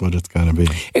think that's what it's got to be.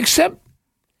 Except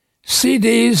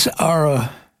CDs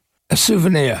are a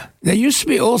souvenir. There used to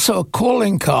be also a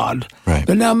calling card. Right.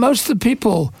 But now most of the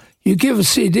people you give a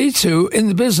CD to in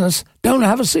the business don't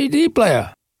have a CD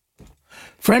player. A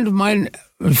friend of mine,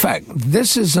 in fact,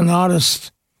 this is an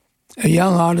artist, a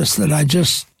young artist that I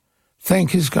just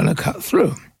think is going to cut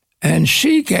through. And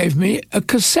she gave me a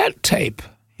cassette tape.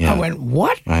 Yeah. I went,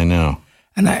 what? I know.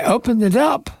 And I opened it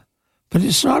up, but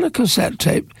it's not a cassette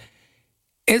tape.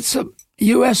 It's a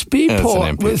USB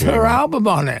port with her album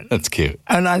on it. That's cute.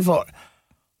 And I thought,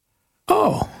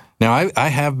 oh. Now, I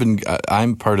have been,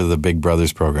 I'm part of the Big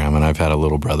Brothers program, and I've had a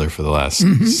little brother for the last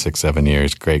 6-7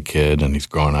 years. Great kid, and he's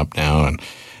growing up now. And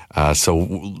so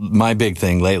my big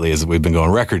thing lately is that we've been going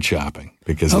record shopping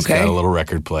because he's got a little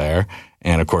record player.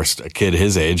 And, of course, a kid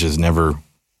his age has never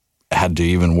had to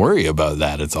even worry about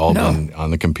that. It's all been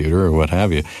on the computer or what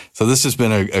have you. So this has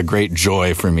been a great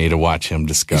joy for me to watch him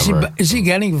discover. Is he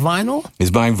getting vinyl?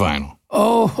 He's buying vinyl.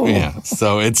 Oh. Yeah.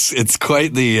 So it's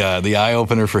quite the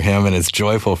eye-opener for him, and it's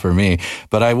joyful for me.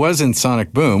 But I was in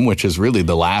Sonic Boom, which is really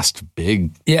the last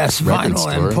big record vinyl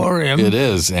store. emporium. It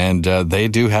is. And they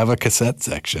do have a cassette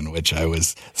section, which I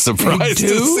was surprised to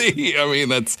see. I mean,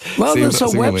 that's there's a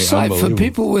website for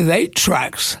people with 8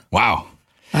 tracks. Wow.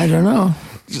 I don't know.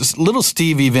 Just little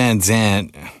Stevie Van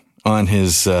Zandt on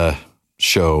his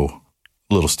show,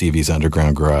 Little Stevie's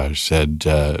Underground Garage, said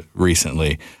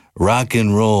recently, rock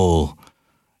and roll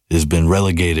has been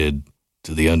relegated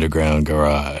to the underground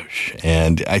garage.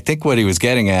 And I think what he was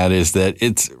getting at is that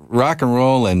it's rock and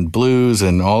roll and blues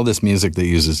and all this music that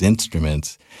uses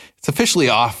instruments. It's officially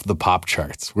off the pop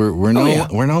charts. We're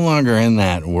no longer in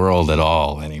that world at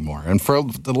all anymore. And for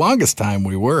the longest time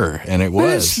we were, and it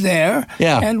was. It's there,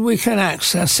 and we can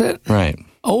access it. Right.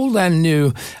 old and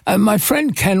new. My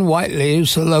friend Ken Whiteley,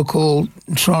 who's a local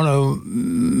Toronto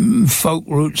folk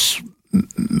roots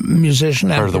musician.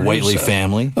 Part of the Whiteley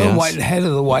family. Yes. Head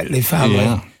of the Whiteley family.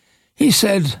 Yeah. He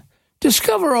said,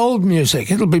 discover old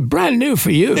music. It'll be brand new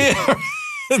for you. Yeah.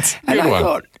 That's a good and I one.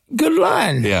 thought, good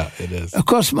line. Yeah, it is. Of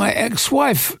course, my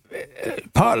ex-wife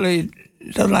partly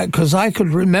doesn't like, because I could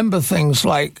remember things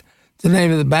like the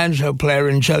name of the banjo player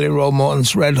in Jelly Roll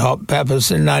Morton's Red Hot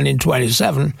Peppers in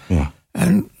 1927,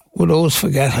 and would always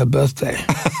forget her birthday.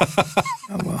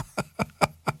 Oh, well.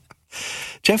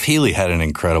 Jeff Healey had an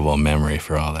incredible memory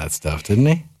for all that stuff, didn't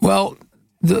he? Well,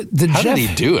 how did he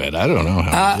do it? I don't know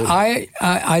how he did it.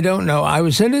 I don't know. I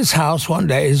was in his house one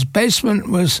day. His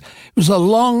basement was a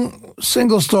long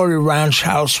single-story ranch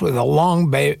house with a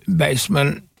long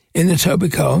basement in the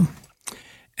Etobicoke.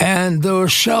 And there were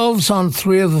shelves on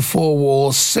 3 of the 4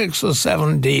 walls, 6 or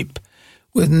 7 deep,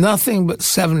 with nothing but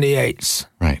 78s.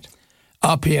 Right.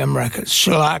 RPM records,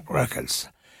 shellac records.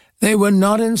 They were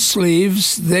not in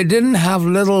sleeves. They didn't have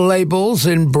little labels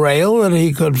in Braille that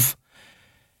he could...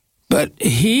 But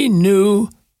he knew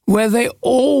where they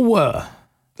all were.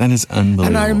 That is unbelievable.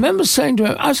 And I remember saying to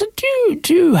him, I said,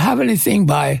 do you have anything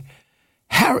by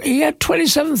Harry? He had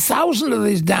 27,000 of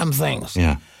these damn things.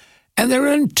 Yeah. And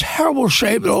they're in terrible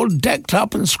shape. They're all decked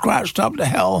up and scratched up to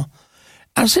hell.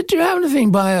 I said, do you have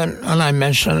anything by, and I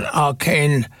mentioned an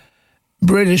arcane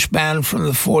British band from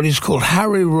the 40s called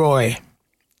Harry Roy.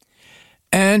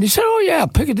 And he said, oh, yeah,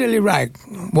 Piccadilly Rag.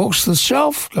 Walks to the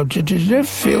shelf,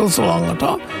 feels along the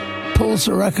top, pulls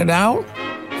the record out,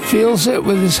 feels it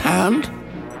with his hand.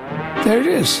 There it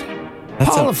is.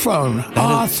 Parlophone,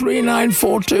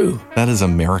 R3942. That is a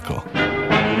miracle.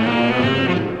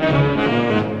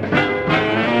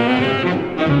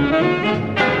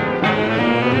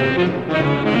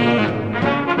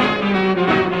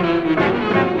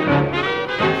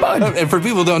 And for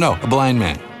people who don't know, a blind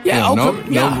man. Yeah, no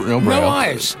no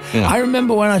eyes. Yeah. I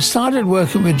remember when I started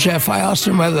working with Jeff, I asked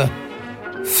him whether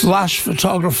flash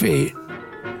photography,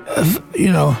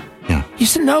 Yeah. He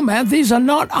said, no, man, these are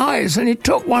not eyes. And he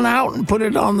took one out and put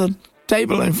it on the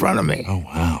table in front of me. Oh,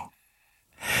 wow.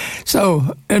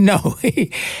 So, no.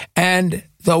 And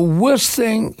the worst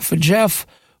thing for Jeff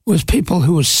was people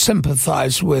who would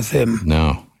sympathize with him.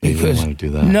 No, he didn't want to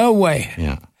do that. No way.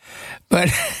 Yeah. But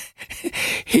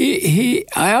I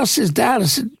asked his dad, I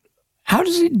said, how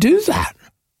does he do that?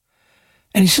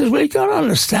 And he says, well, you got to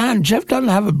understand, Jeff doesn't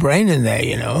have a brain in there,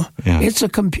 Yeah. It's a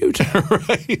computer.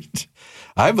 Right.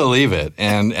 I believe it.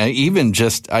 And even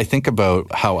just, I think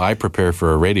about how I prepare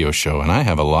for a radio show, and I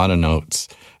have a lot of notes,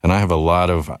 and I have a lot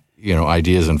of,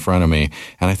 ideas in front of me.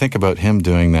 And I think about him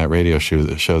doing that radio show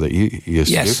that you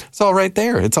used to do. It's all right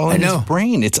there. It's all in his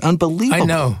brain. It's unbelievable. I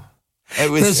know. It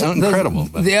was incredible.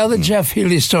 The other Jeff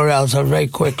Healey story I'll tell very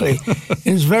quickly.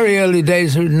 In his very early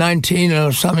days, he was 19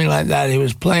 or something like that. He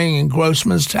was playing in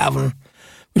Grossman's Tavern,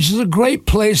 which is a great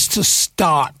place to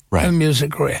start a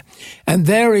music career. And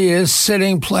there he is,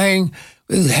 sitting, playing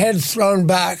with his head thrown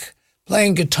back,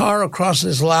 playing guitar across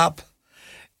his lap.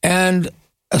 And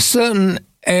a certain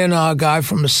A&R guy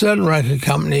from a certain record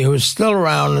company who was still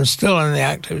around and still in the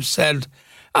active said,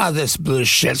 this blues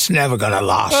shit's never going to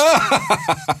last.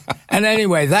 And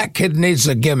anyway, that kid needs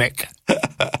a gimmick.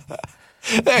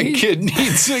 Kid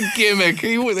needs a gimmick.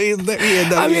 He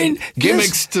had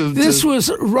gimmicks This was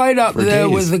right up there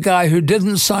with the guy who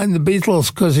didn't sign the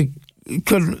Beatles because he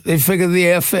couldn't. They figured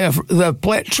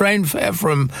the train fare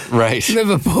from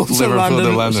Liverpool to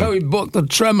London. So he booked the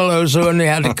Tremolos who only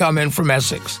had to come in from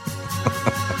Essex.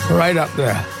 Right up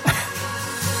there.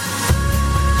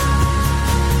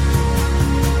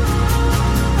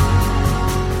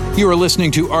 You are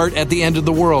listening to Art at the End of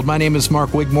the World. My name is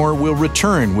Mark Wigmore. We'll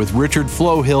return with Richard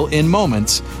Flohill in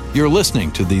moments. You're listening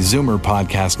to the Zoomer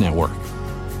Podcast Network.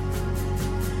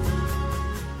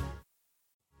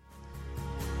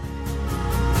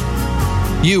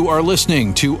 You are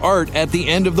listening to Art at the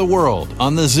End of the World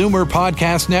on the Zoomer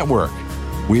Podcast Network.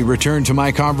 We return to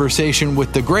my conversation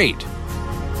with the great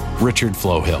Richard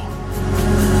Flohill.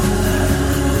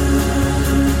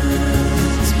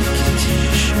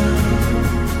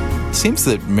 Seems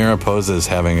that Mariposa is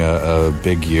having a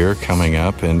big year coming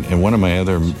up, and one of my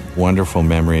other wonderful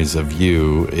memories of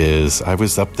you is I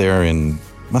was up there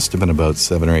must have been about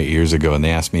 7 or 8 years ago, and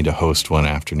they asked me to host one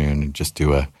afternoon and just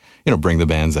do bring the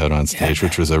bands out on stage,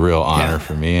 which was a real honor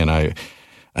for me, and I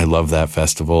love that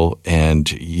festival,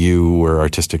 and you were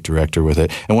artistic director with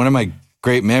it. And one of my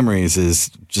great memories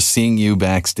is just seeing you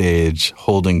backstage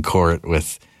holding court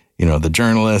with, the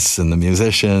journalists and the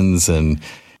musicians and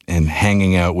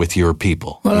hanging out with your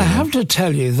people. Well, I have to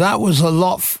tell you, that was a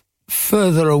lot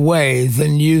further away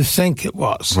than you think it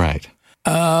was. Right.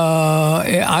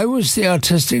 I was the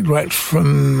artistic director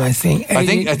from, I think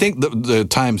the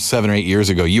time 7 or 8 years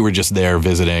ago, you were just there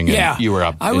visiting. And you were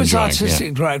up. I was enjoying,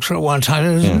 artistic director at one time.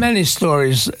 There's many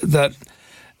stories that.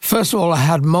 First of all, I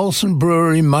had Molson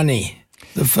Brewery money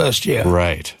the first year.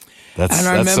 Right. That's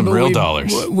some real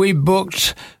dollars. We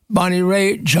booked Bonnie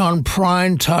Raitt, John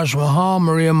Prine, Taj Mahal,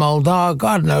 Maria Muldaur,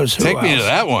 God knows who else. Take me to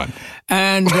that one.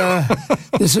 And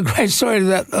there's a great story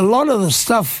that a lot of the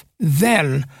stuff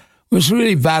then was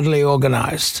really badly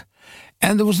organized.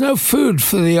 And there was no food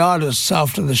for the artists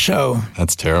after the show.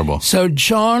 That's terrible. So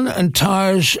John and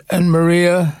Taj and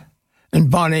Maria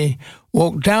and Bonnie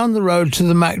walked down the road to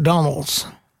the McDonald's.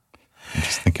 I'm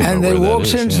just thinking and about they where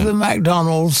walked that is, into the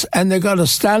McDonald's and they got a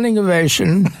standing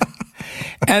ovation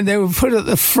and they were put at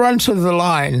the front of the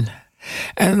line.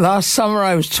 And last summer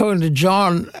I was talking to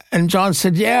John, and John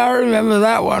said, yeah, I remember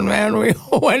that one, man. We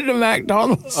all went to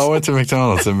McDonald's. I went to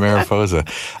McDonald's in Mariposa.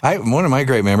 One of my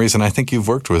great memories, and I think you've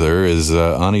worked with her, is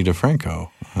Ani DeFranco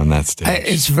on that stage.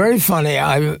 It's very funny.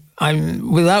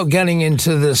 I'm without getting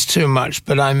into this too much,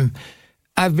 but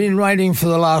I've been writing for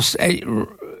the last 8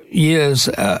 years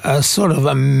a sort of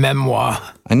a memoir.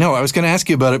 I know. I was going to ask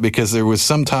you about it because there was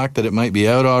some talk that it might be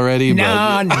out already.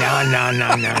 No.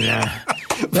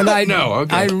 But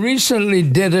I recently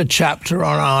did a chapter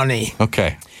on Ani.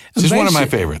 Okay. She's one of my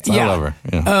favorites. I love her.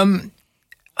 Yeah.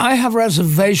 I have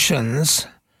reservations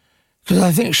because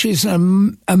I think she's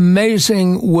an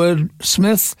amazing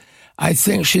wordsmith. I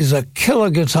think she's a killer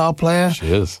guitar player. She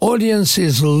is.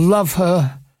 Audiences love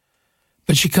her,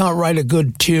 but she can't write a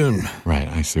good tune. Right,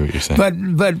 I see what you're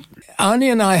saying. But Ani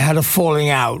and I had a falling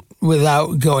out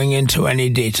without going into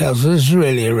any details. It's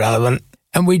really irrelevant.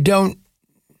 And we don't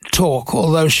talk,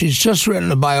 although she's just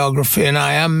written a biography and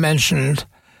I am mentioned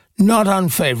not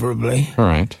unfavorably. All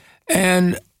right.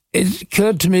 And it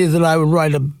occurred to me that I would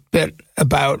write a bit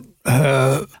about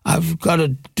her. I've got to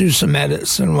do some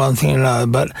edits and one thing and another,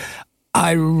 but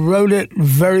I wrote it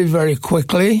very, very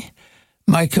quickly.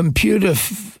 My computer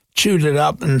chewed it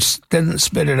up and didn't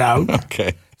spit it out.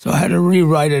 Okay. So I had to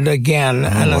rewrite it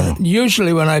again.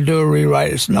 Usually when I do a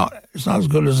rewrite, it's not as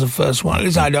good as the first one. At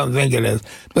least I don't think it is.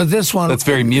 But this one... That's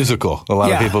very musical. A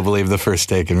lot of people believe the first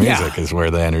take in music is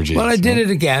where the energy is. Well, I did it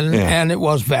again, and it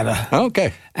was better.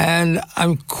 Okay. And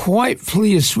I'm quite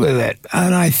pleased with it.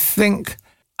 And I think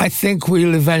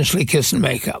we'll eventually kiss and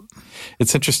make up.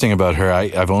 It's interesting about her.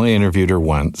 I've only interviewed her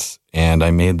once, and I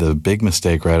made the big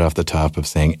mistake right off the top of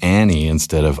saying Annie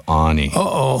instead of Ani.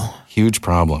 Uh-oh. Huge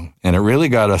problem. And it really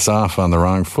got us off on the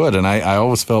wrong foot, and I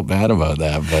always felt bad about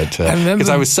that, but because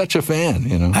I was such a fan,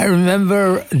 you know. I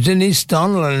remember Denise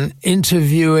Donlon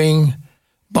interviewing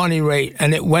Bonnie Raitt,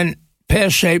 and it went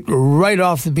pear-shaped right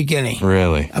off the beginning.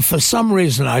 Really? For some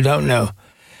reason, I don't know.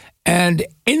 And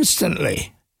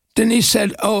instantly... Denise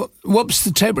said, oh, whoops,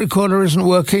 the tape recorder isn't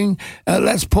working.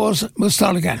 Let's pause. We'll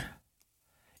start again.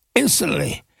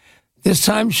 Instantly. This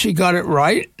time she got it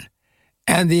right,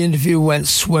 and the interview went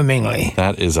swimmingly.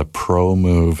 That is a pro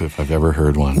move if I've ever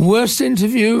heard one. Worst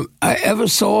interview I ever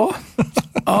saw?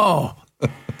 Oh.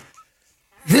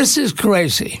 This is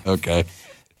crazy. Okay.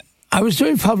 I was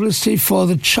doing publicity for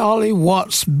the Charlie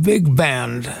Watts Big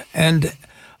Band, and...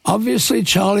 obviously,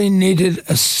 Charlie needed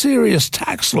a serious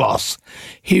tax loss.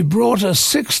 He brought a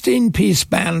 16-piece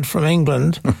band from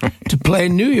England to play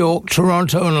New York,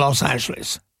 Toronto, and Los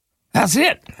Angeles. That's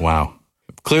it. Wow.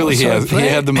 Clearly, he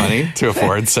had the money to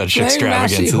afford such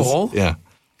extravagances. Massey Hall, yeah.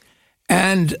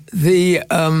 And the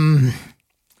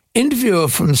interviewer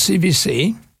from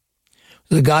CBC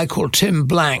was a guy called Tim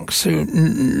Blanks, who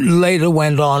later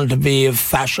went on to be a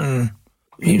fashion...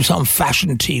 He was on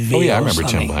Fashion TV. Oh, yeah, I remember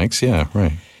Tim Blanks. Yeah,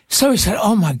 right. So he said,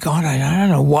 oh, my God, I don't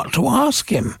know what to ask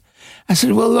him. I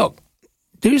said, well, look,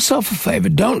 do yourself a favor.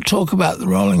 Don't talk about the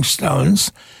Rolling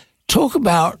Stones. Talk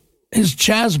about his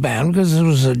jazz band, because it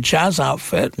was a jazz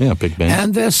outfit. Yeah, big band.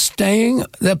 And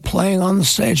they're playing on the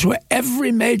stage where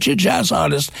every major jazz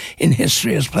artist in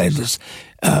history has played this.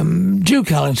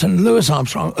 Duke Ellington, Louis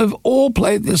Armstrong have all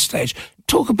played this stage.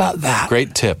 Talk about that.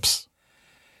 Great tips.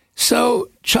 So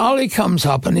Charlie comes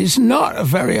up, and he's not a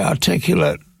very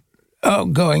articulate,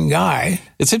 outgoing guy.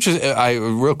 It's interesting.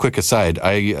 Real quick aside,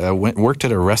 I worked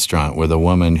at a restaurant with a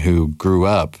woman who grew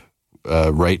up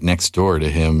right next door to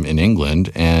him in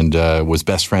England and was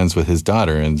best friends with his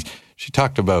daughter. And she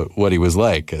talked about what he was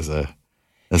like as a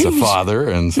father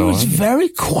and so on. He was very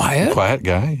quiet. Quiet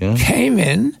guy, yeah. Came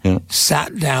in,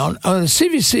 sat down. The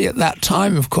CBC at that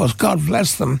time, of course, God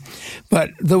bless them, but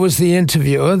there was the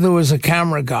interviewer, there was a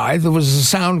camera guy, there was a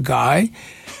sound guy,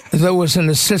 There was an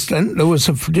assistant, there was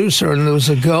a producer, and there was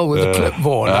a girl with a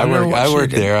clipboard. I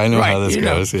worked there. I know how this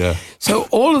goes, yeah. So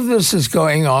all of this is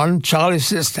going on. Charlie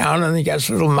sits down and he gets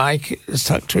a little mic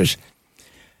stuck to his...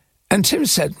 And Tim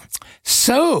said,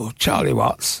 "So, Charlie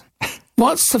Watts,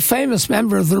 what's the famous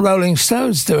member of the Rolling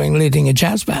Stones doing leading a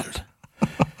jazz band?"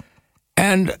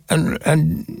 And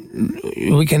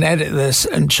we can edit this,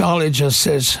 and Charlie just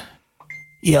says,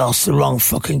 "You asked the wrong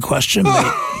fucking question,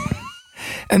 mate."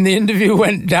 And the interview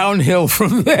went downhill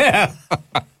from there.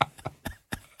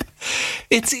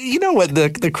 It's, you know what,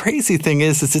 the crazy thing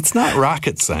is it's not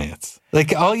rocket science.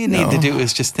 Like, all you need to do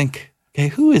is just think, okay,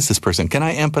 who is this person? Can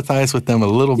I empathize with them a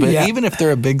little bit, even if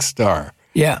they're a big star?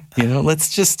 Yeah. You know,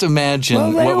 let's just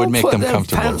imagine what would make them comfortable. They all put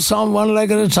their pants on one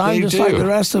leg at a time, just like the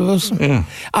rest of us. Yeah.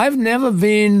 I've never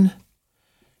been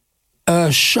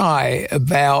shy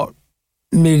about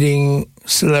meeting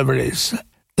celebrities.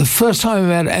 The first time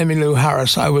I met Emmylou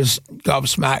Harris, I was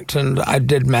gobsmacked, and I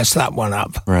did mess that one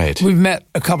up. Right. We've met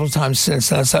a couple of times since.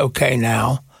 That's okay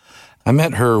now. I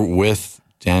met her with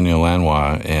Daniel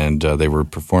Lanois, and they were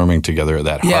performing together at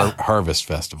that Harvest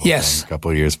Festival thing a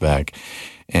couple of years back.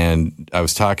 And I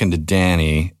was talking to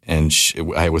Danny, and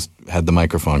I had the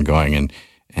microphone going,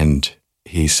 and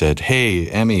he said, "Hey,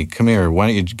 Emmy, come here. Why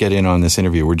don't you get in on this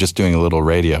interview? We're just doing a little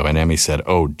radio." And Emmy said,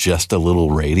 "Oh, just a little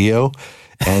radio?"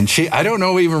 And I don't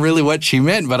know even really what she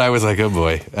meant, but I was like, oh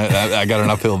boy, I got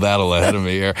an uphill battle ahead of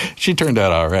me here. She turned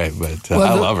out all right, but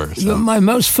I love her. So. My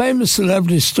most famous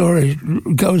celebrity story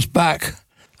goes back,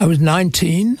 I was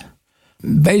 19,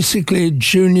 basically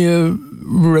junior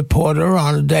reporter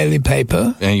on a daily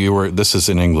paper. And this is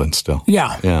in England still?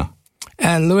 Yeah. Yeah.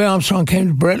 And Louis Armstrong came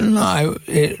to Britain.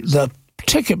 The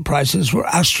ticket prices were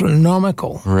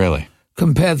astronomical. Really?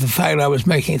 Compared to the fact I was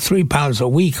making £3 a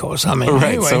week or something.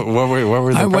 Right, anyway, so what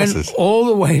were the prices? I went all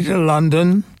the way to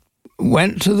London,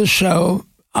 went to the show.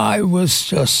 I was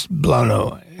just blown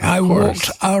away. I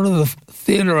walked out of the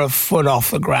theatre a foot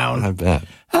off the ground. I bet.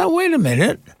 Wait a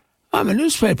minute. I'm a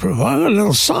newspaper reporter. I got a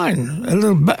little sign, a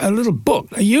little book,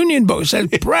 a union book. It says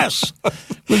press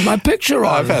with my picture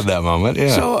on it. I've had that moment,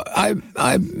 yeah. So I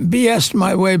BS'd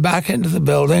my way back into the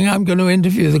building. I'm going to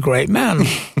interview the great man.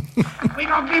 We're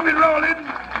going to keep it rolling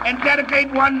and dedicate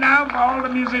one now for all the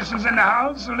musicians in the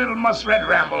house. A little Muskrat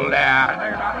Ramble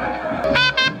there.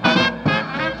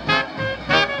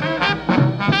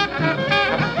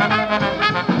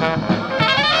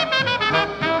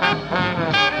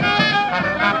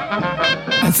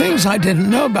 Things I didn't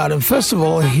know about him. First of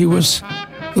all, he was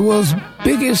the world's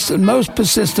biggest and most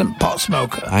persistent pot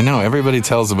smoker. I know. Everybody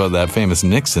tells about that famous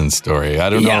Nixon story. I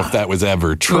don't know if that was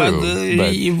ever true,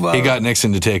 but he got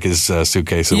Nixon to take his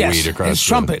suitcase of weed across his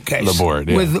trumpet case the board.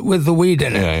 Yeah. With the weed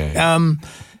in it. Yeah.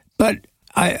 But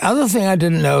other thing I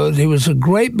didn't know is he was a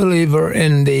great believer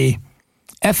in the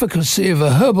efficacy of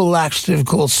a herbal laxative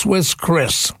called Swiss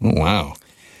Chris. Oh, wow.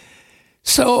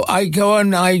 So I go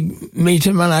and I meet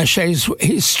him and I shave.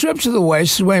 He's stripped to the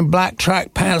waist, he's wearing black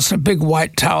track pants and a big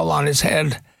white towel on his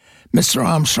head. "Mr.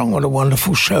 Armstrong, what a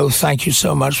wonderful show. Thank you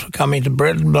so much for coming to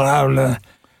Britain." Blah, blah.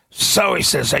 So he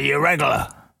says, "Are you regular?"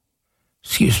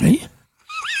 Excuse me?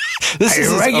 This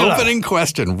is his opening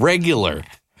question. Regular.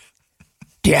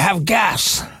 "Do you have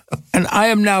gas?" And I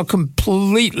am now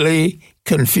completely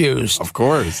confused. Of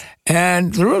course.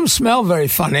 And the room smelled very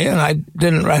funny, and I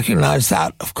didn't recognize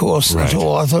that, of course, at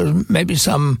all. I thought maybe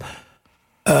some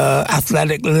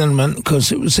athletic liniment,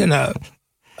 because it was in a...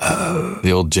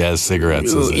 the old jazz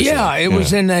cigarettes, as they say. It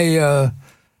was in a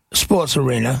sports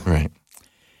arena. Right.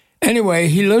 Anyway,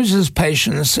 he loses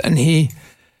patience, and he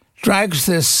drags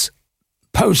this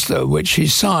poster, which he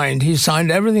signed. He signed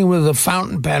everything with a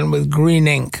fountain pen with green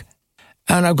ink.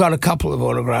 And I've got a couple of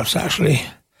autographs, actually.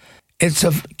 It's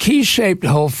a key-shaped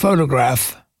whole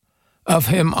photograph of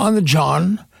him on the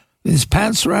john with his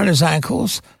pants around his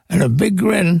ankles and a big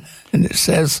grin, and it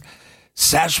says,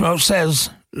 "Satchmo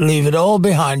says, leave it all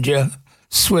behind you,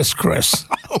 Swiss Chris."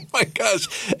 Oh, my gosh.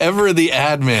 Ever the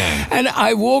ad man. And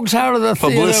I walked out of the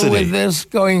theater with this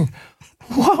going,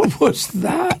 what was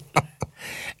that?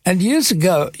 And years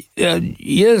ago,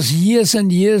 years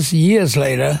and years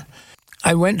later,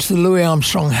 I went to the Louis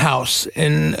Armstrong house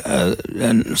in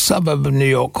a suburb of New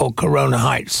York called Corona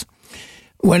Heights.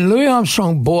 When Louis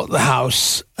Armstrong bought the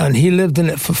house, and he lived in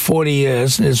it for 40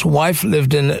 years, and his wife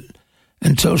lived in it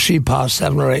until she passed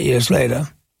 7 or 8 years later,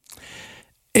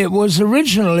 it was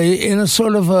originally in a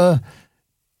sort of a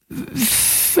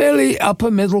fairly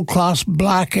upper-middle-class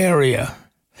black area.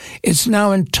 It's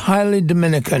now entirely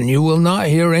Dominican. You will not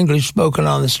hear English spoken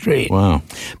on the street. Wow.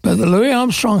 But the Louis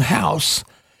Armstrong house,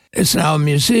 it's now a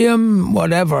museum,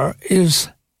 whatever, is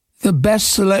the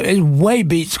best it way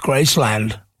beats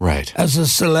Graceland. Right. as a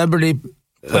celebrity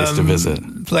Place to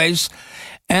visit. place.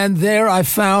 And there I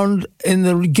found in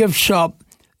the gift shop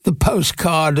the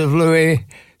postcard of Louis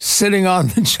sitting on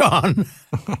the John.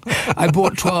 I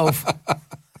bought 12.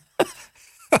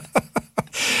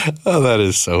 Oh, that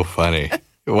is so funny.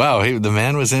 Wow, the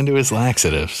man was into his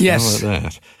laxatives. Yes. How about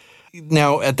that?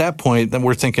 Now, at that point, then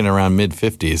we're thinking around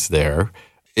mid-50s there.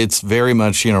 It's very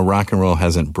much, rock and roll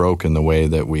hasn't broken the way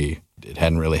that it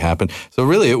hadn't really happened. So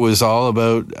really, it was all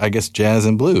about, I guess, jazz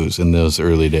and blues in those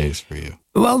early days for you.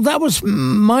 Well, that was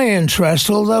my interest,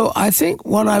 although I think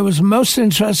what I was most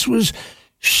interested was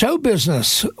show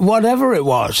business, whatever it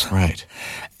was. Right.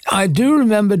 I do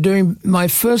remember doing my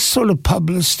first sort of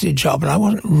publicity job, and I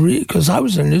wasn't because I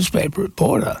was a newspaper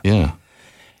reporter. Yeah.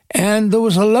 And there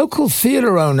was a local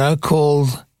theater owner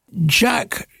called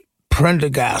Jack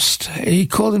Prendergast. He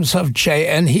called himself Jay,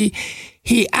 and he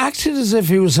acted as if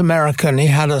he was American. He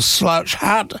had a slouch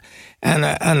hat and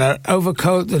an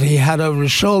overcoat that he had over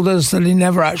his shoulders that he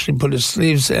never actually put his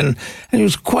sleeves in, and he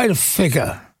was quite a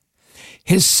figure.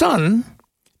 His son,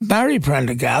 Barry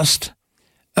Prendergast,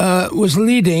 was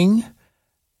leading,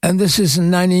 and this is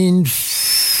in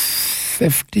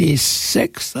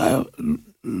 1956,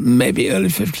 maybe early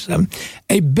 57,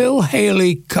 a Bill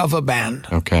Haley cover band.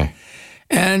 Okay.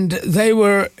 And they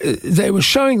were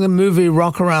showing the movie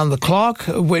Rock Around the Clock,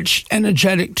 which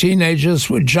energetic teenagers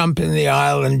would jump in the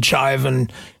aisle and jive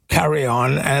and carry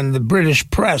on. And the British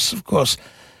press, of course,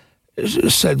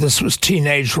 said this was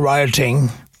teenage rioting.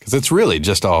 Because it's really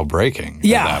just all breaking at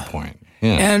that point.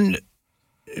 Yeah. And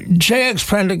J.X.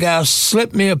 Prendergast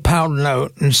slipped me a pound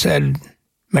note and said,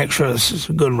 make sure this is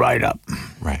a good write-up.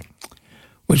 Right.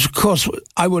 Which, of course,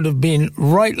 I would have been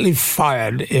rightly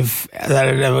fired if that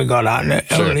had ever got out.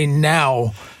 Sure. Only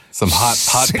now, some hot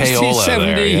 60, payola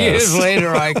 70 there. years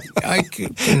later, I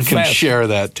can confess. Can share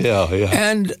that tale, yeah.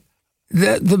 And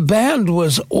the band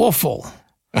was awful.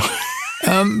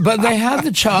 But they had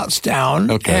the charts down,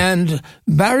 Okay. and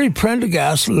Barry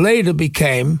Prendergast later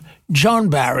became John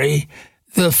Barry,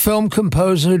 the film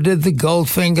composer who did the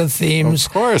Goldfinger themes.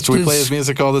 Of course, we play his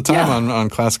music all the time on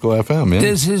Classical FM. Yeah.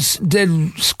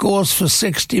 Did scores for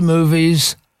 60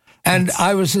 movies, and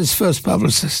I was his first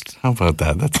publicist. How about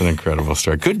that? That's an incredible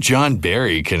story. Good John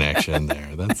Barry connection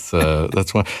there. That's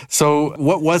one. So,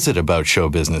 what was it about show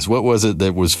business? What was it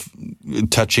that was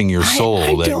touching your soul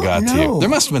I that don't got to know. you? There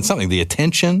must have been something. The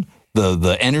attention,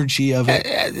 the energy of it.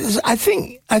 I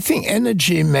think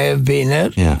energy may have been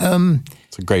it. Yeah.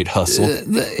 It's a great hustle.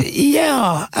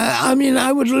 I mean,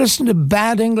 I would listen to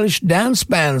bad English dance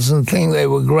bands and think they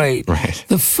were great. Right.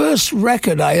 The first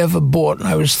record I ever bought when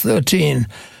I was 13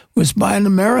 was by an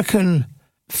American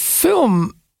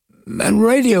film and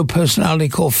radio personality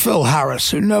called Phil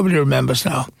Harris, who nobody remembers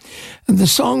now. And the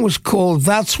song was called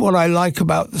That's What I Like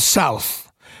About the South.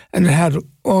 And it had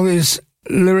all these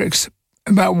lyrics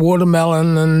about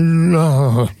watermelon and...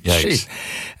 Yikes.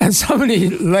 And somebody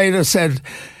later said...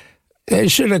 They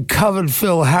should have covered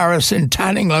Phil Harris in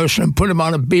tanning lotion and put him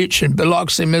on a beach in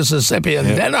Biloxi, Mississippi, and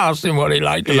then asked him what he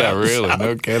liked about Yeah, the really. South.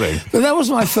 No kidding. But that was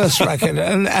my first record,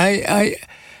 and I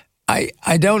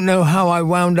don't know how I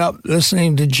wound up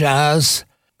listening to jazz,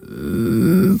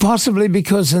 possibly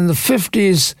because in the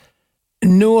 50s,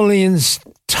 New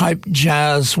Orleans-type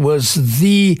jazz was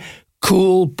the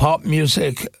cool pop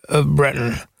music of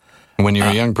Britain. When you're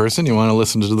a young person, you want to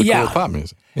listen to the cool pop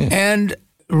music. Yeah. And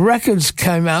records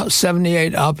came out,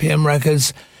 78 RPM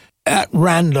records, at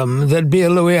random. There'd be a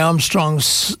Louis Armstrong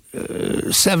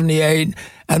 78,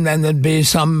 and then there'd be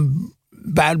some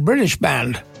bad British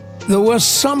band. There were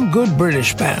some good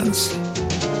British bands.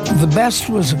 The best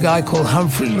was a guy called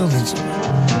Humphrey Littleton.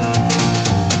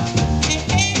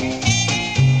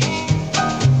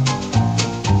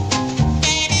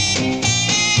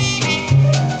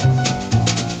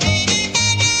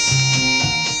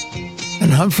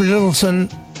 And Humphrey Littleton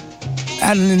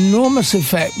had an enormous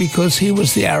effect because he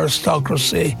was the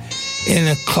aristocracy in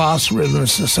a class-ridden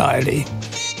society.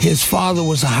 His father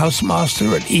was a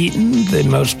housemaster at Eton, the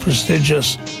most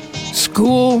prestigious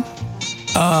school.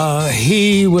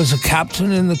 He was a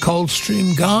captain in the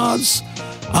Coldstream Guards.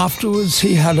 Afterwards,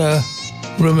 he had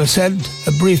rumor said,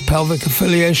 a brief pelvic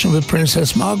affiliation with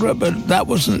Princess Margaret, but that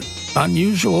wasn't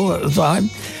unusual at the time.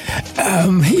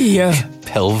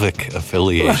 Pelvic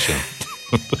affiliation.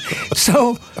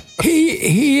 So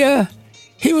he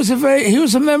was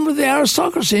a member of the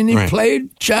aristocracy, and he played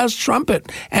jazz trumpet,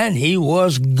 and he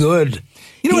was good.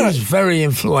 He was very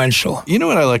influential. You know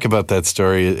what I like about that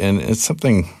story, and it's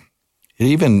something, it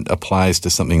even applies to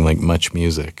something like Much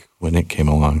Music when it came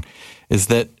along, is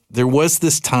that there was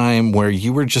this time where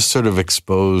you were just sort of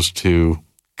exposed to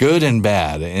good and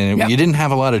bad. And Yep. you didn't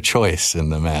have a lot of choice in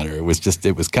the matter. It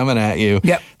was coming at you.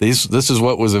 Yep. This is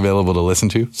what was available to listen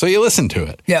to. So you listened to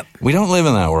it. Yep. We don't live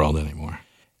in that world anymore.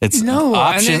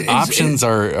 Options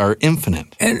are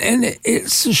infinite. And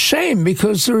it's a shame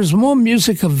because there is more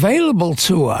music available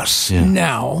to us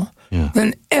now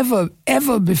than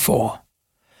ever before.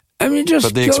 I mean, just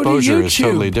But the go exposure to YouTube. is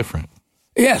totally different.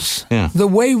 Yes. Yeah. The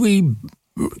way we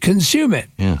consume it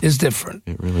is different.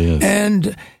 It really is.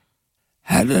 And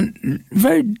had a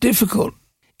very difficult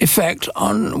effect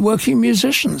on working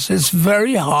musicians. It's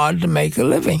very hard to make a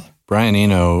living. Brian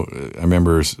Eno, I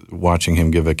remember watching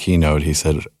him give a keynote. He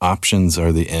said, options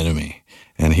are the enemy.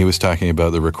 And he was talking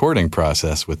about the recording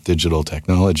process with digital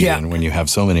technology. Yeah. And when you have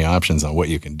so many options on what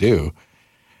you can do,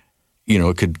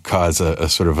 it could cause a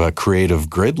sort of a creative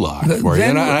gridlock for you.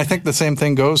 And I think the same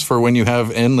thing goes for when you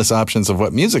have endless options of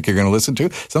what music you're going to listen to.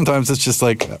 Sometimes it's just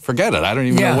like, forget it. I don't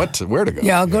even know where to go.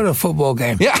 Yeah, I'll go to a football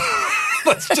game. Yeah.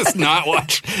 Let's just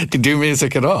not do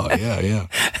music at all. Yeah.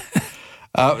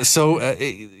 So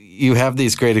you have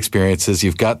these great experiences.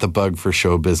 You've got the bug for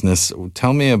show business.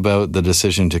 Tell me about the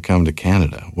decision to come to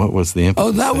Canada. What was the impetus?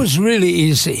 Oh, that was really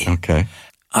easy. Okay.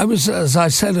 I was, as I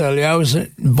said earlier, I was a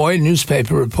boy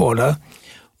newspaper reporter.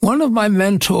 One of my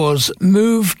mentors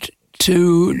moved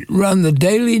to run the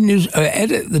daily news,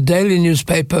 edit the daily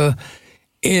newspaper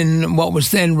in what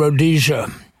was then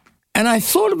Rhodesia. And I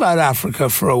thought about Africa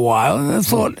for a while, and I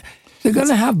thought, they're going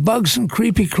to have bugs and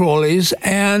creepy crawlies,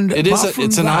 and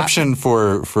it's an option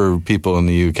for people in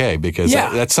the UK because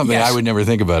that's something I would never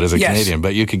think about as a Canadian,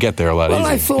 but you could get there a lot easier.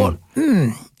 Well, I thought,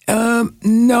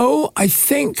 no, I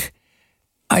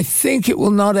think it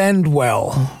will not end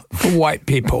well for white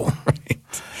people. Right.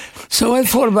 So I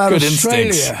thought about Good Australia.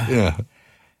 instincts. Yeah.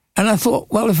 And I thought,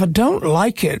 well, if I don't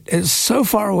like it, it's so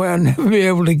far away I'll never be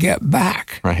able to get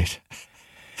back. Right.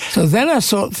 So then I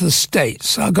thought the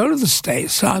States. I'll go to the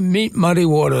States. I'll meet Muddy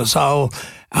Waters. I'll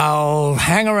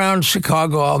hang around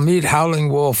Chicago. I'll meet Howling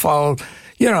Wolf.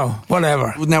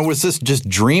 Whatever. Now, was this just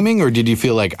dreaming, or did you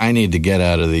feel like I need to get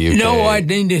out of the UK? No, I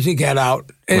needed to get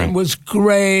out. It was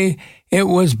gray. It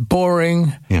was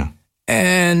boring. Yeah.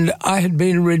 And I had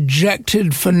been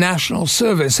rejected for national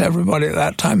service. Everybody at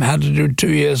that time had to do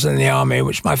 2 years in the army,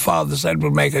 which my father said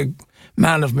would make a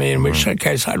man of me, in which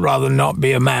case I'd rather not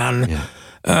be a man. Yeah.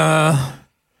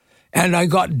 And I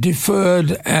got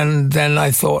deferred, and then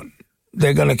I thought,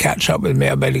 they're going to catch up with me.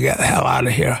 I better get the hell out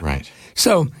of here. Right.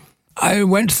 So I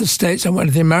went to the States. I went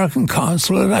to the American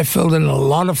consulate. I filled in a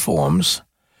lot of forms,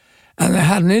 and I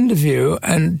had an interview,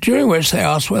 and during which they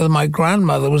asked whether my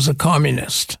grandmother was a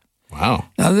communist. Wow.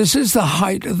 Now, this is the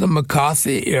height of the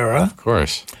McCarthy era. Of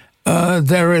course.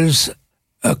 There is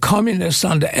a communist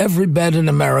under every bed in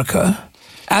America.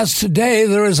 As today,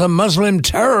 there is a Muslim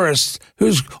terrorist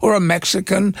or a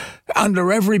Mexican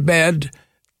under every bed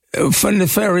for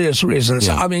nefarious reasons.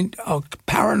 Yeah. I mean,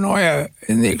 paranoia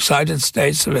in the excited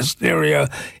states of hysteria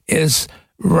is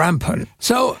rampant.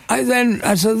 So I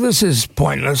said, this is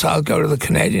pointless. I'll go to the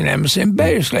Canadian Embassy. And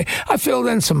basically, I filled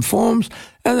in some forms,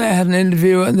 and they had an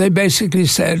interview, and they basically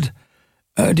said,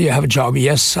 do you have a job?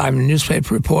 Yes, I'm a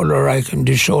newspaper reporter. I can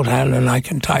do shorthand, and I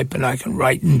can type, and I can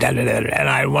write, and da-da-da-da. And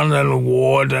I won an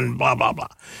award, and blah, blah, blah.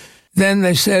 Then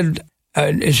they said,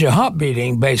 is your heart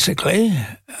beating, basically?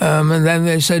 And then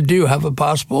they said, do you have a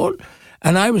passport?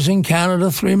 And I was in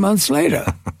Canada 3 months later.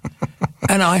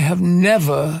 And I have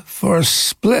never, for a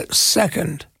split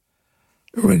second,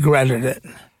 regretted it.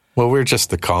 Well, we're just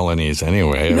the colonies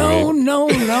anyway.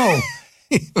 No.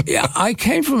 Yeah, I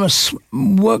came from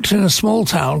worked in a small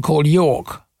town called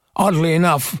York, oddly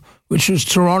enough, which was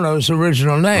Toronto's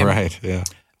original name. Right, yeah.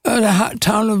 A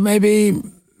town of maybe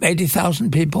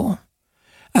 80,000 people.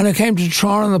 And I came to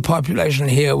Toronto, and the population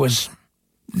here was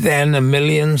then 1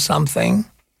 million something.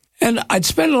 And I'd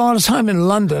spent a lot of time in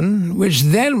London, which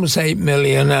then was 8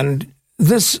 million, and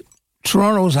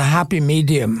Toronto was a happy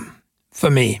medium for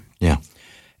me. Yeah.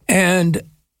 And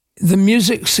the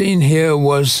music scene here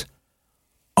was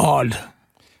odd.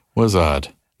 Was odd.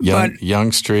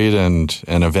 Young Street and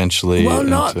eventually... Well,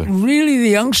 not really. The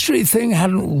Young Street thing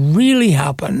hadn't really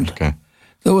happened. Okay.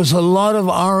 There was a lot of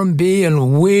R&B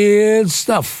and weird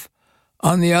stuff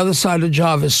on the other side of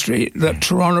Jarvis Street that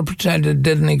Toronto pretended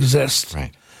didn't exist.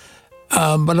 Right.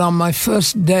 But on my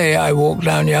first day, I walked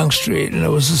down Young Street, and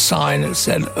there was a sign that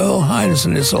said, Earl Hines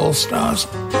and his All-Stars.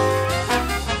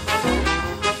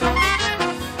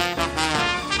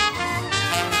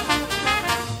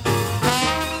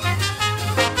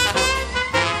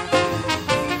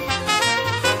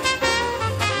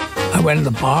 I went to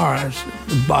the bar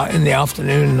in the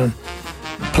afternoon, and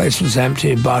the place was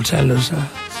empty. Bartenders said,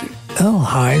 Earl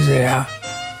Hines, yeah.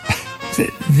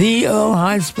 The Earl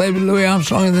Hines played with Louis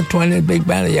Armstrong in the 20th Big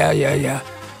Band. Yeah.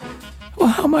 Well,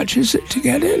 how much is it to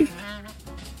get in?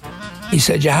 He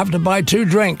said, you have to buy 2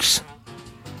 drinks.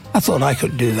 I thought I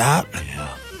could do that.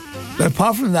 Yeah. But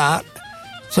apart from that,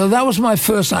 so that was my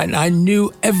first night, and I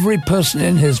knew every person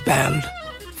in his band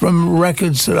from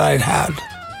records that I'd had.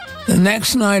 The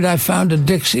next night, I found a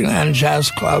Dixieland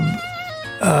Jazz Club,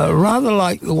 rather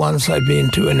like the ones I'd been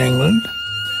to in England.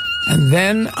 And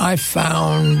then I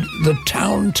found the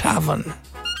Town Tavern,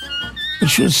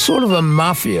 which was sort of a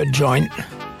mafia joint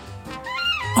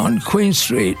on Queen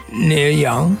Street near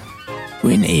Yonge,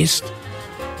 Queen East.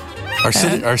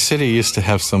 Our city used to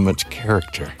have so much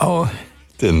character. Oh,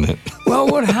 didn't it? Well,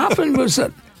 what happened was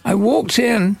that I walked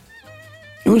in.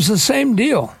 It was the same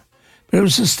deal. But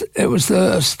it was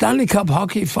the Stanley Cup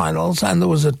hockey finals, and there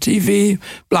was a TV,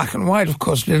 black and white, of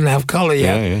course, didn't have color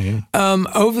yet,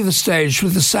 over the stage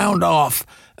with the sound off.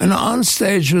 And on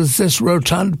stage was this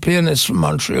rotund pianist from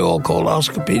Montreal called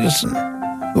Oscar Peterson,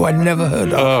 who I'd never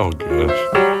heard of. Oh, gosh.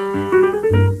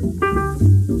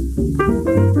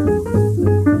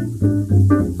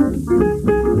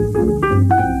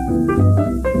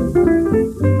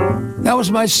 That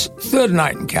was my third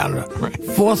night in Canada. Right.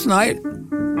 Fourth night,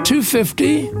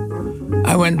 2:50,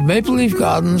 I went to Maple Leaf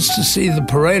Gardens to see the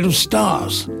Parade of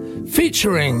Stars,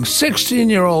 featuring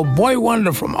 16-year-old boy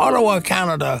wonder from Ottawa,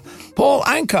 Canada, Paul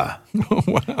Anka. Oh,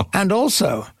 wow. And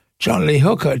also John Lee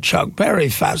Hooker, Chuck Berry,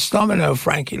 Fats Domino,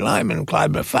 Frankie Lyman,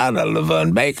 Clyde McFadden,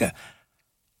 Laverne Baker.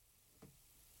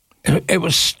 It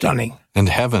was stunning. And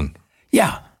heaven.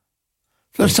 Yeah.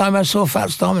 First time I saw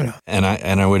Fats Domino. And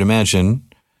I would imagine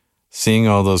seeing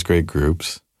all those great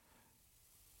groups,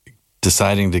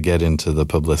 deciding to get into the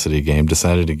publicity game,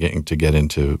 decided to get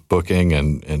into booking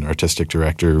and artistic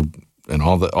director and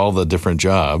all the different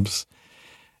jobs.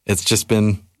 It's just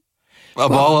been a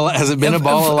ball. Has it been a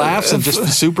ball of laughs and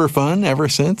just super fun ever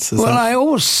since? I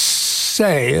always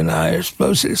say, and I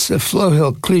suppose it's the Flo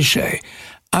Hill cliche,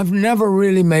 I've never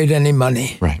really made any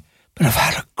money, right? But I've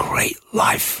had a great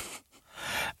life.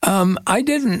 I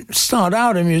didn't start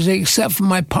out in music except for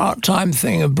my part-time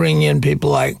thing of bringing in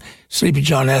people like Sleepy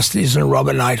John Estes and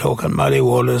Robert Nighthawk and Muddy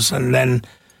Waters,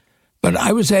 but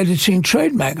I was editing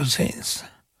trade magazines.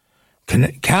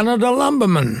 Canada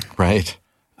Lumberman. Right.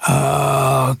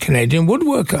 Canadian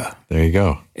Woodworker. There you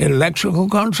go. Electrical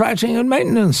contracting and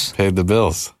maintenance. Paid the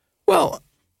bills. Well,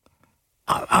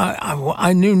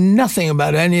 I knew nothing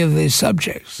about any of these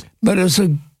subjects, but as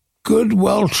a good,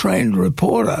 well-trained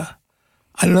reporter,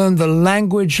 I learned the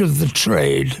language of the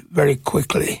trade very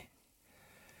quickly.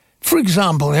 For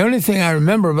example, the only thing I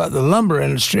remember about the lumber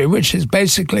industry, which is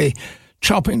basically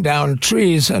chopping down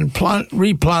trees and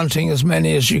replanting as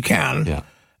many as you can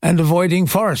and avoiding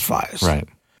forest fires. Right.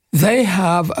 They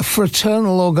have a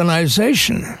fraternal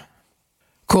organization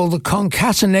called the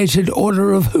Concatenated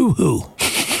Order of Hoo-Hoo.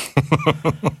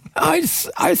 I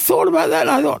thought about that, and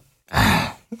I thought,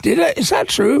 is that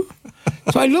true?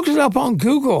 So I looked it up on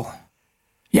Google.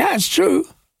 Yeah, it's true.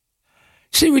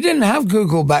 See, we didn't have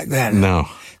Google back then. No.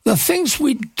 The things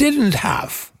we didn't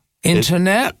have,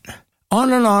 internet,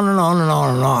 on and on and on and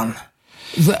on and on,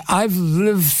 that I've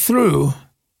lived through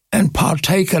and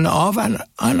partaken of, and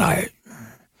I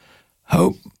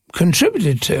hope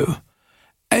contributed to,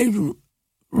 a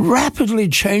rapidly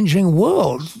changing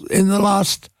world in the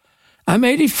last... I'm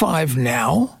 85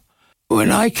 now.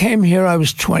 When I came here, I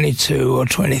was 22 or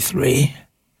 23.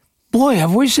 Boy,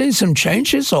 have we seen some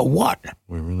changes or what?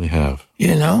 We really have.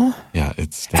 You know? Yeah,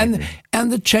 it's staggering.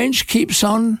 And the change keeps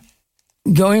on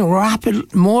going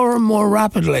more and more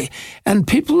rapidly. And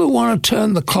people who want to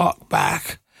turn the clock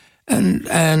back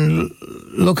and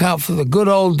look out for the good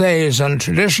old days and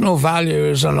traditional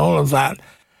values and all of that,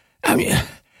 I mean,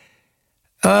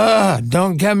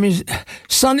 don't get me...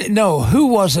 who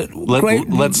was it?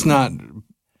 Let's not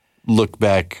look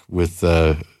back with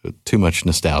too much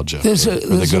nostalgia. There's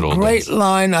a great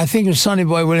line, I think it was Sonny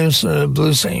Boy Williamson, a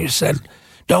blues singer, who said,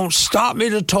 "Don't start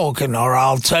me to talking or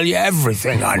I'll tell you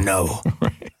everything I know."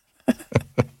 Right.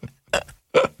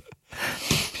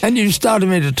 And you started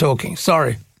me to talking.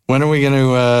 Sorry. When are we going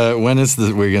to? When is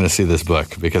we're going to see this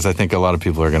book? Because I think a lot of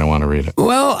people are going to want to read it.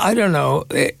 Well, I don't know.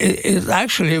 It's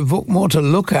actually a book more to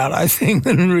look at, I think,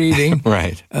 than reading.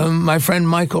 Right. My friend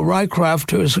Michael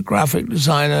Rycraft, who is a graphic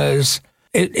designer,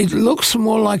 it looks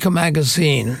more like a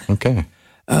magazine. Okay.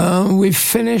 We've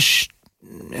finished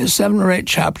 7 or 8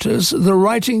 chapters. The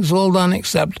writing's all done,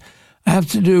 except I have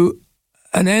to do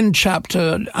an end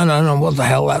chapter, and I don't know what the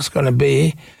hell that's going to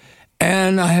be.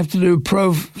 And I have to do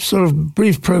sort of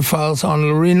brief profiles on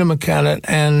Lorena McKennitt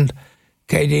and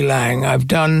Katie Lang. I've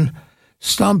done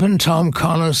Stompin' Tom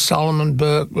Connors, Solomon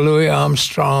Burke, Louis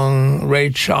Armstrong, Ray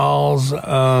Charles.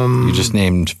 You just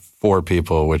named 4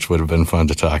 people, which would have been fun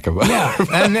to talk about. Yeah,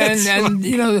 and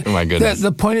you know, oh my goodness.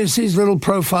 The point is these little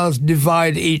profiles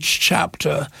divide each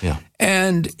chapter. Yeah.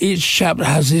 And each chapter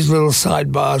has these little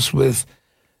sidebars with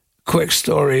quick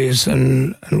stories,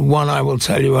 and one I will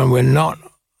tell you when we're not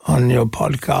on your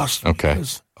podcast. Okay.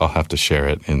 I'll have to share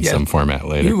it in some format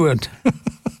later. You would.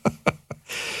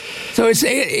 So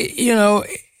you know,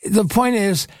 the point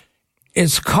is,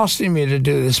 it's costing me to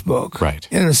do this book. Right.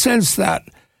 In the sense that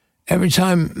every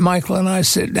time Michael and I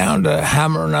sit down to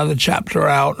hammer another chapter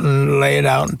out and lay it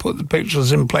out and put the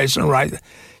pictures in place and write,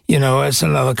 you know, it's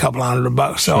another couple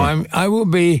 $100. So I will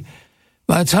be,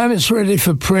 by the time it's ready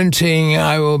for printing,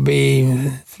 I will be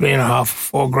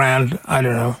 $3,500, $4,000. I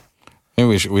don't know. Maybe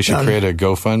we should create a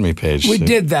GoFundMe page. We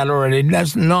did that already.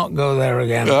 Let's not go there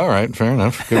again. All right, fair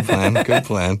enough. Good plan. Good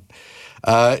plan.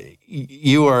 I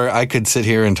could sit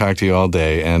here and talk to you all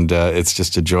day, and it's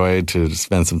just a joy to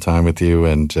spend some time with you,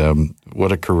 and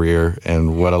what a career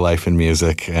and what a life in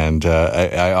music. And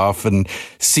I often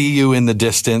see you in the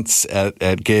distance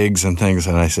at gigs and things,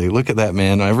 and I say, look at that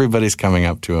man. Everybody's coming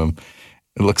up to him.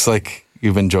 It looks like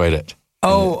you've enjoyed it.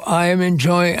 Oh, I am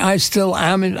enjoying, I still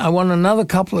am. I want another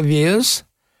couple of years,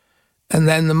 and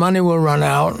then the money will run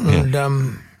out,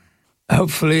 and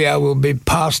hopefully I will be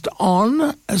passed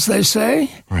on, as they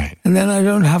say. Right. And then I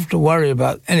don't have to worry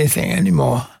about anything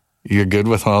anymore. You're good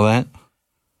with all that?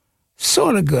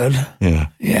 Sort of good. Yeah.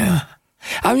 Yeah.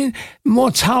 I mean,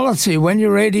 mortality, when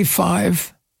you're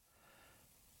 85,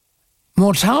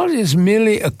 mortality is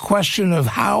merely a question of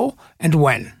how and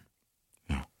when.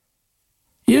 Yeah.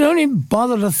 You don't even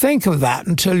bother to think of that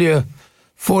until you're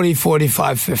 40,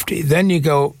 45, 50. Then you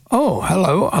go, oh,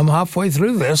 hello, I'm halfway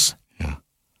through this.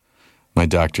 My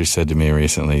doctor said to me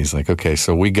recently, he's like, okay,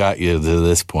 so we got you to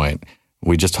this point.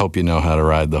 We just hope you know how to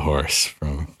ride the horse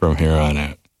from here on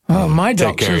out. Oh, my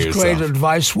doctor's great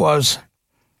advice was,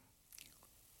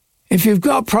 if you've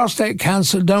got prostate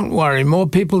cancer, don't worry. More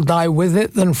people die with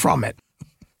it than from it.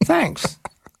 Thanks.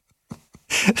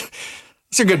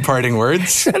 Those are good parting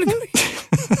words.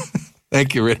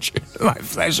 Thank you, Richard. My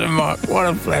pleasure, Mark. What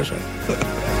a pleasure.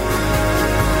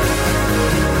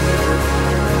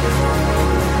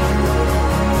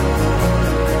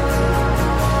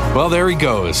 Well, there he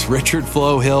goes, Richard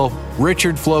Flohill,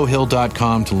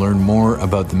 richardflohill.com to learn more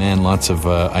about the man. Lots of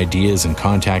ideas and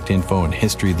contact info and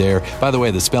history there. By the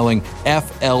way, the spelling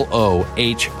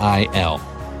Flohill,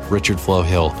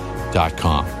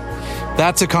 richardflohill.com.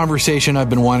 That's a conversation I've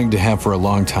been wanting to have for a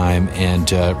long time,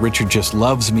 and Richard just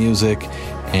loves music,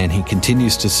 and he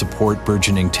continues to support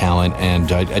burgeoning talent,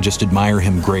 and I just admire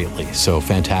him greatly. So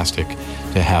fantastic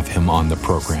to have him on the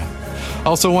program.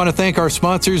 Also want to thank our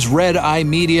sponsors, Red Eye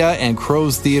Media and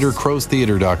Crow's Theater,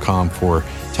 crowstheater.com for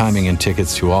timing and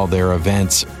tickets to all their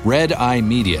events,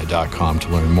 redeyemedia.com to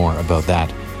learn more about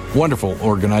that wonderful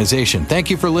organization. Thank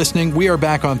you for listening. We are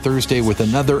back on Thursday with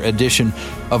another edition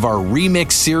of our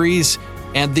remix series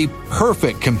and the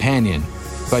perfect companion,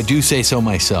 if I do say so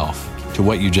myself, to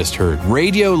what you just heard.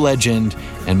 Radio legend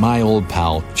and my old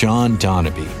pal, John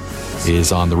Donaby,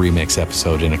 is on the remix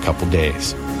episode in a couple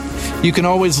days. You can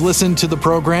always listen to the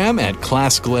program at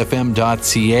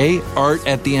classicalfm.ca,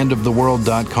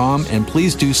 artattheendoftheworld.com, and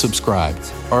please do subscribe.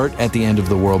 Art at the End of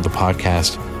the World, the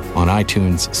podcast, on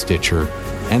iTunes, Stitcher,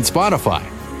 and Spotify.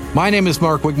 My name is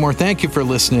Mark Wigmore. Thank you for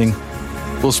listening.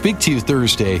 We'll speak to you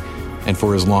Thursday and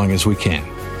for as long as we can.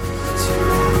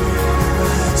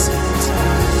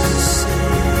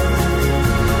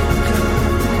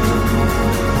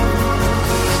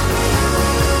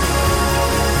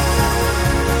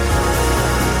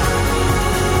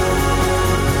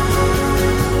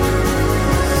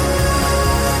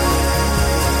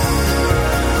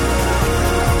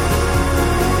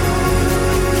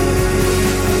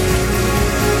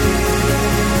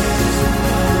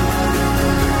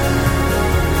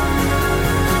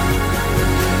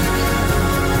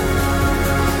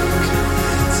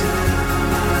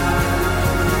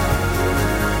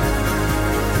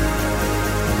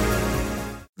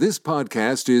 This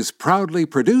podcast is proudly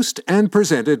produced and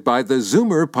presented by the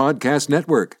Zoomer Podcast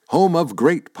Network, home of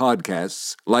great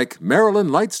podcasts like Marilyn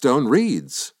Lightstone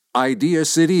Reads, Idea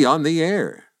City on the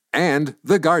Air, and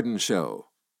The Garden Show.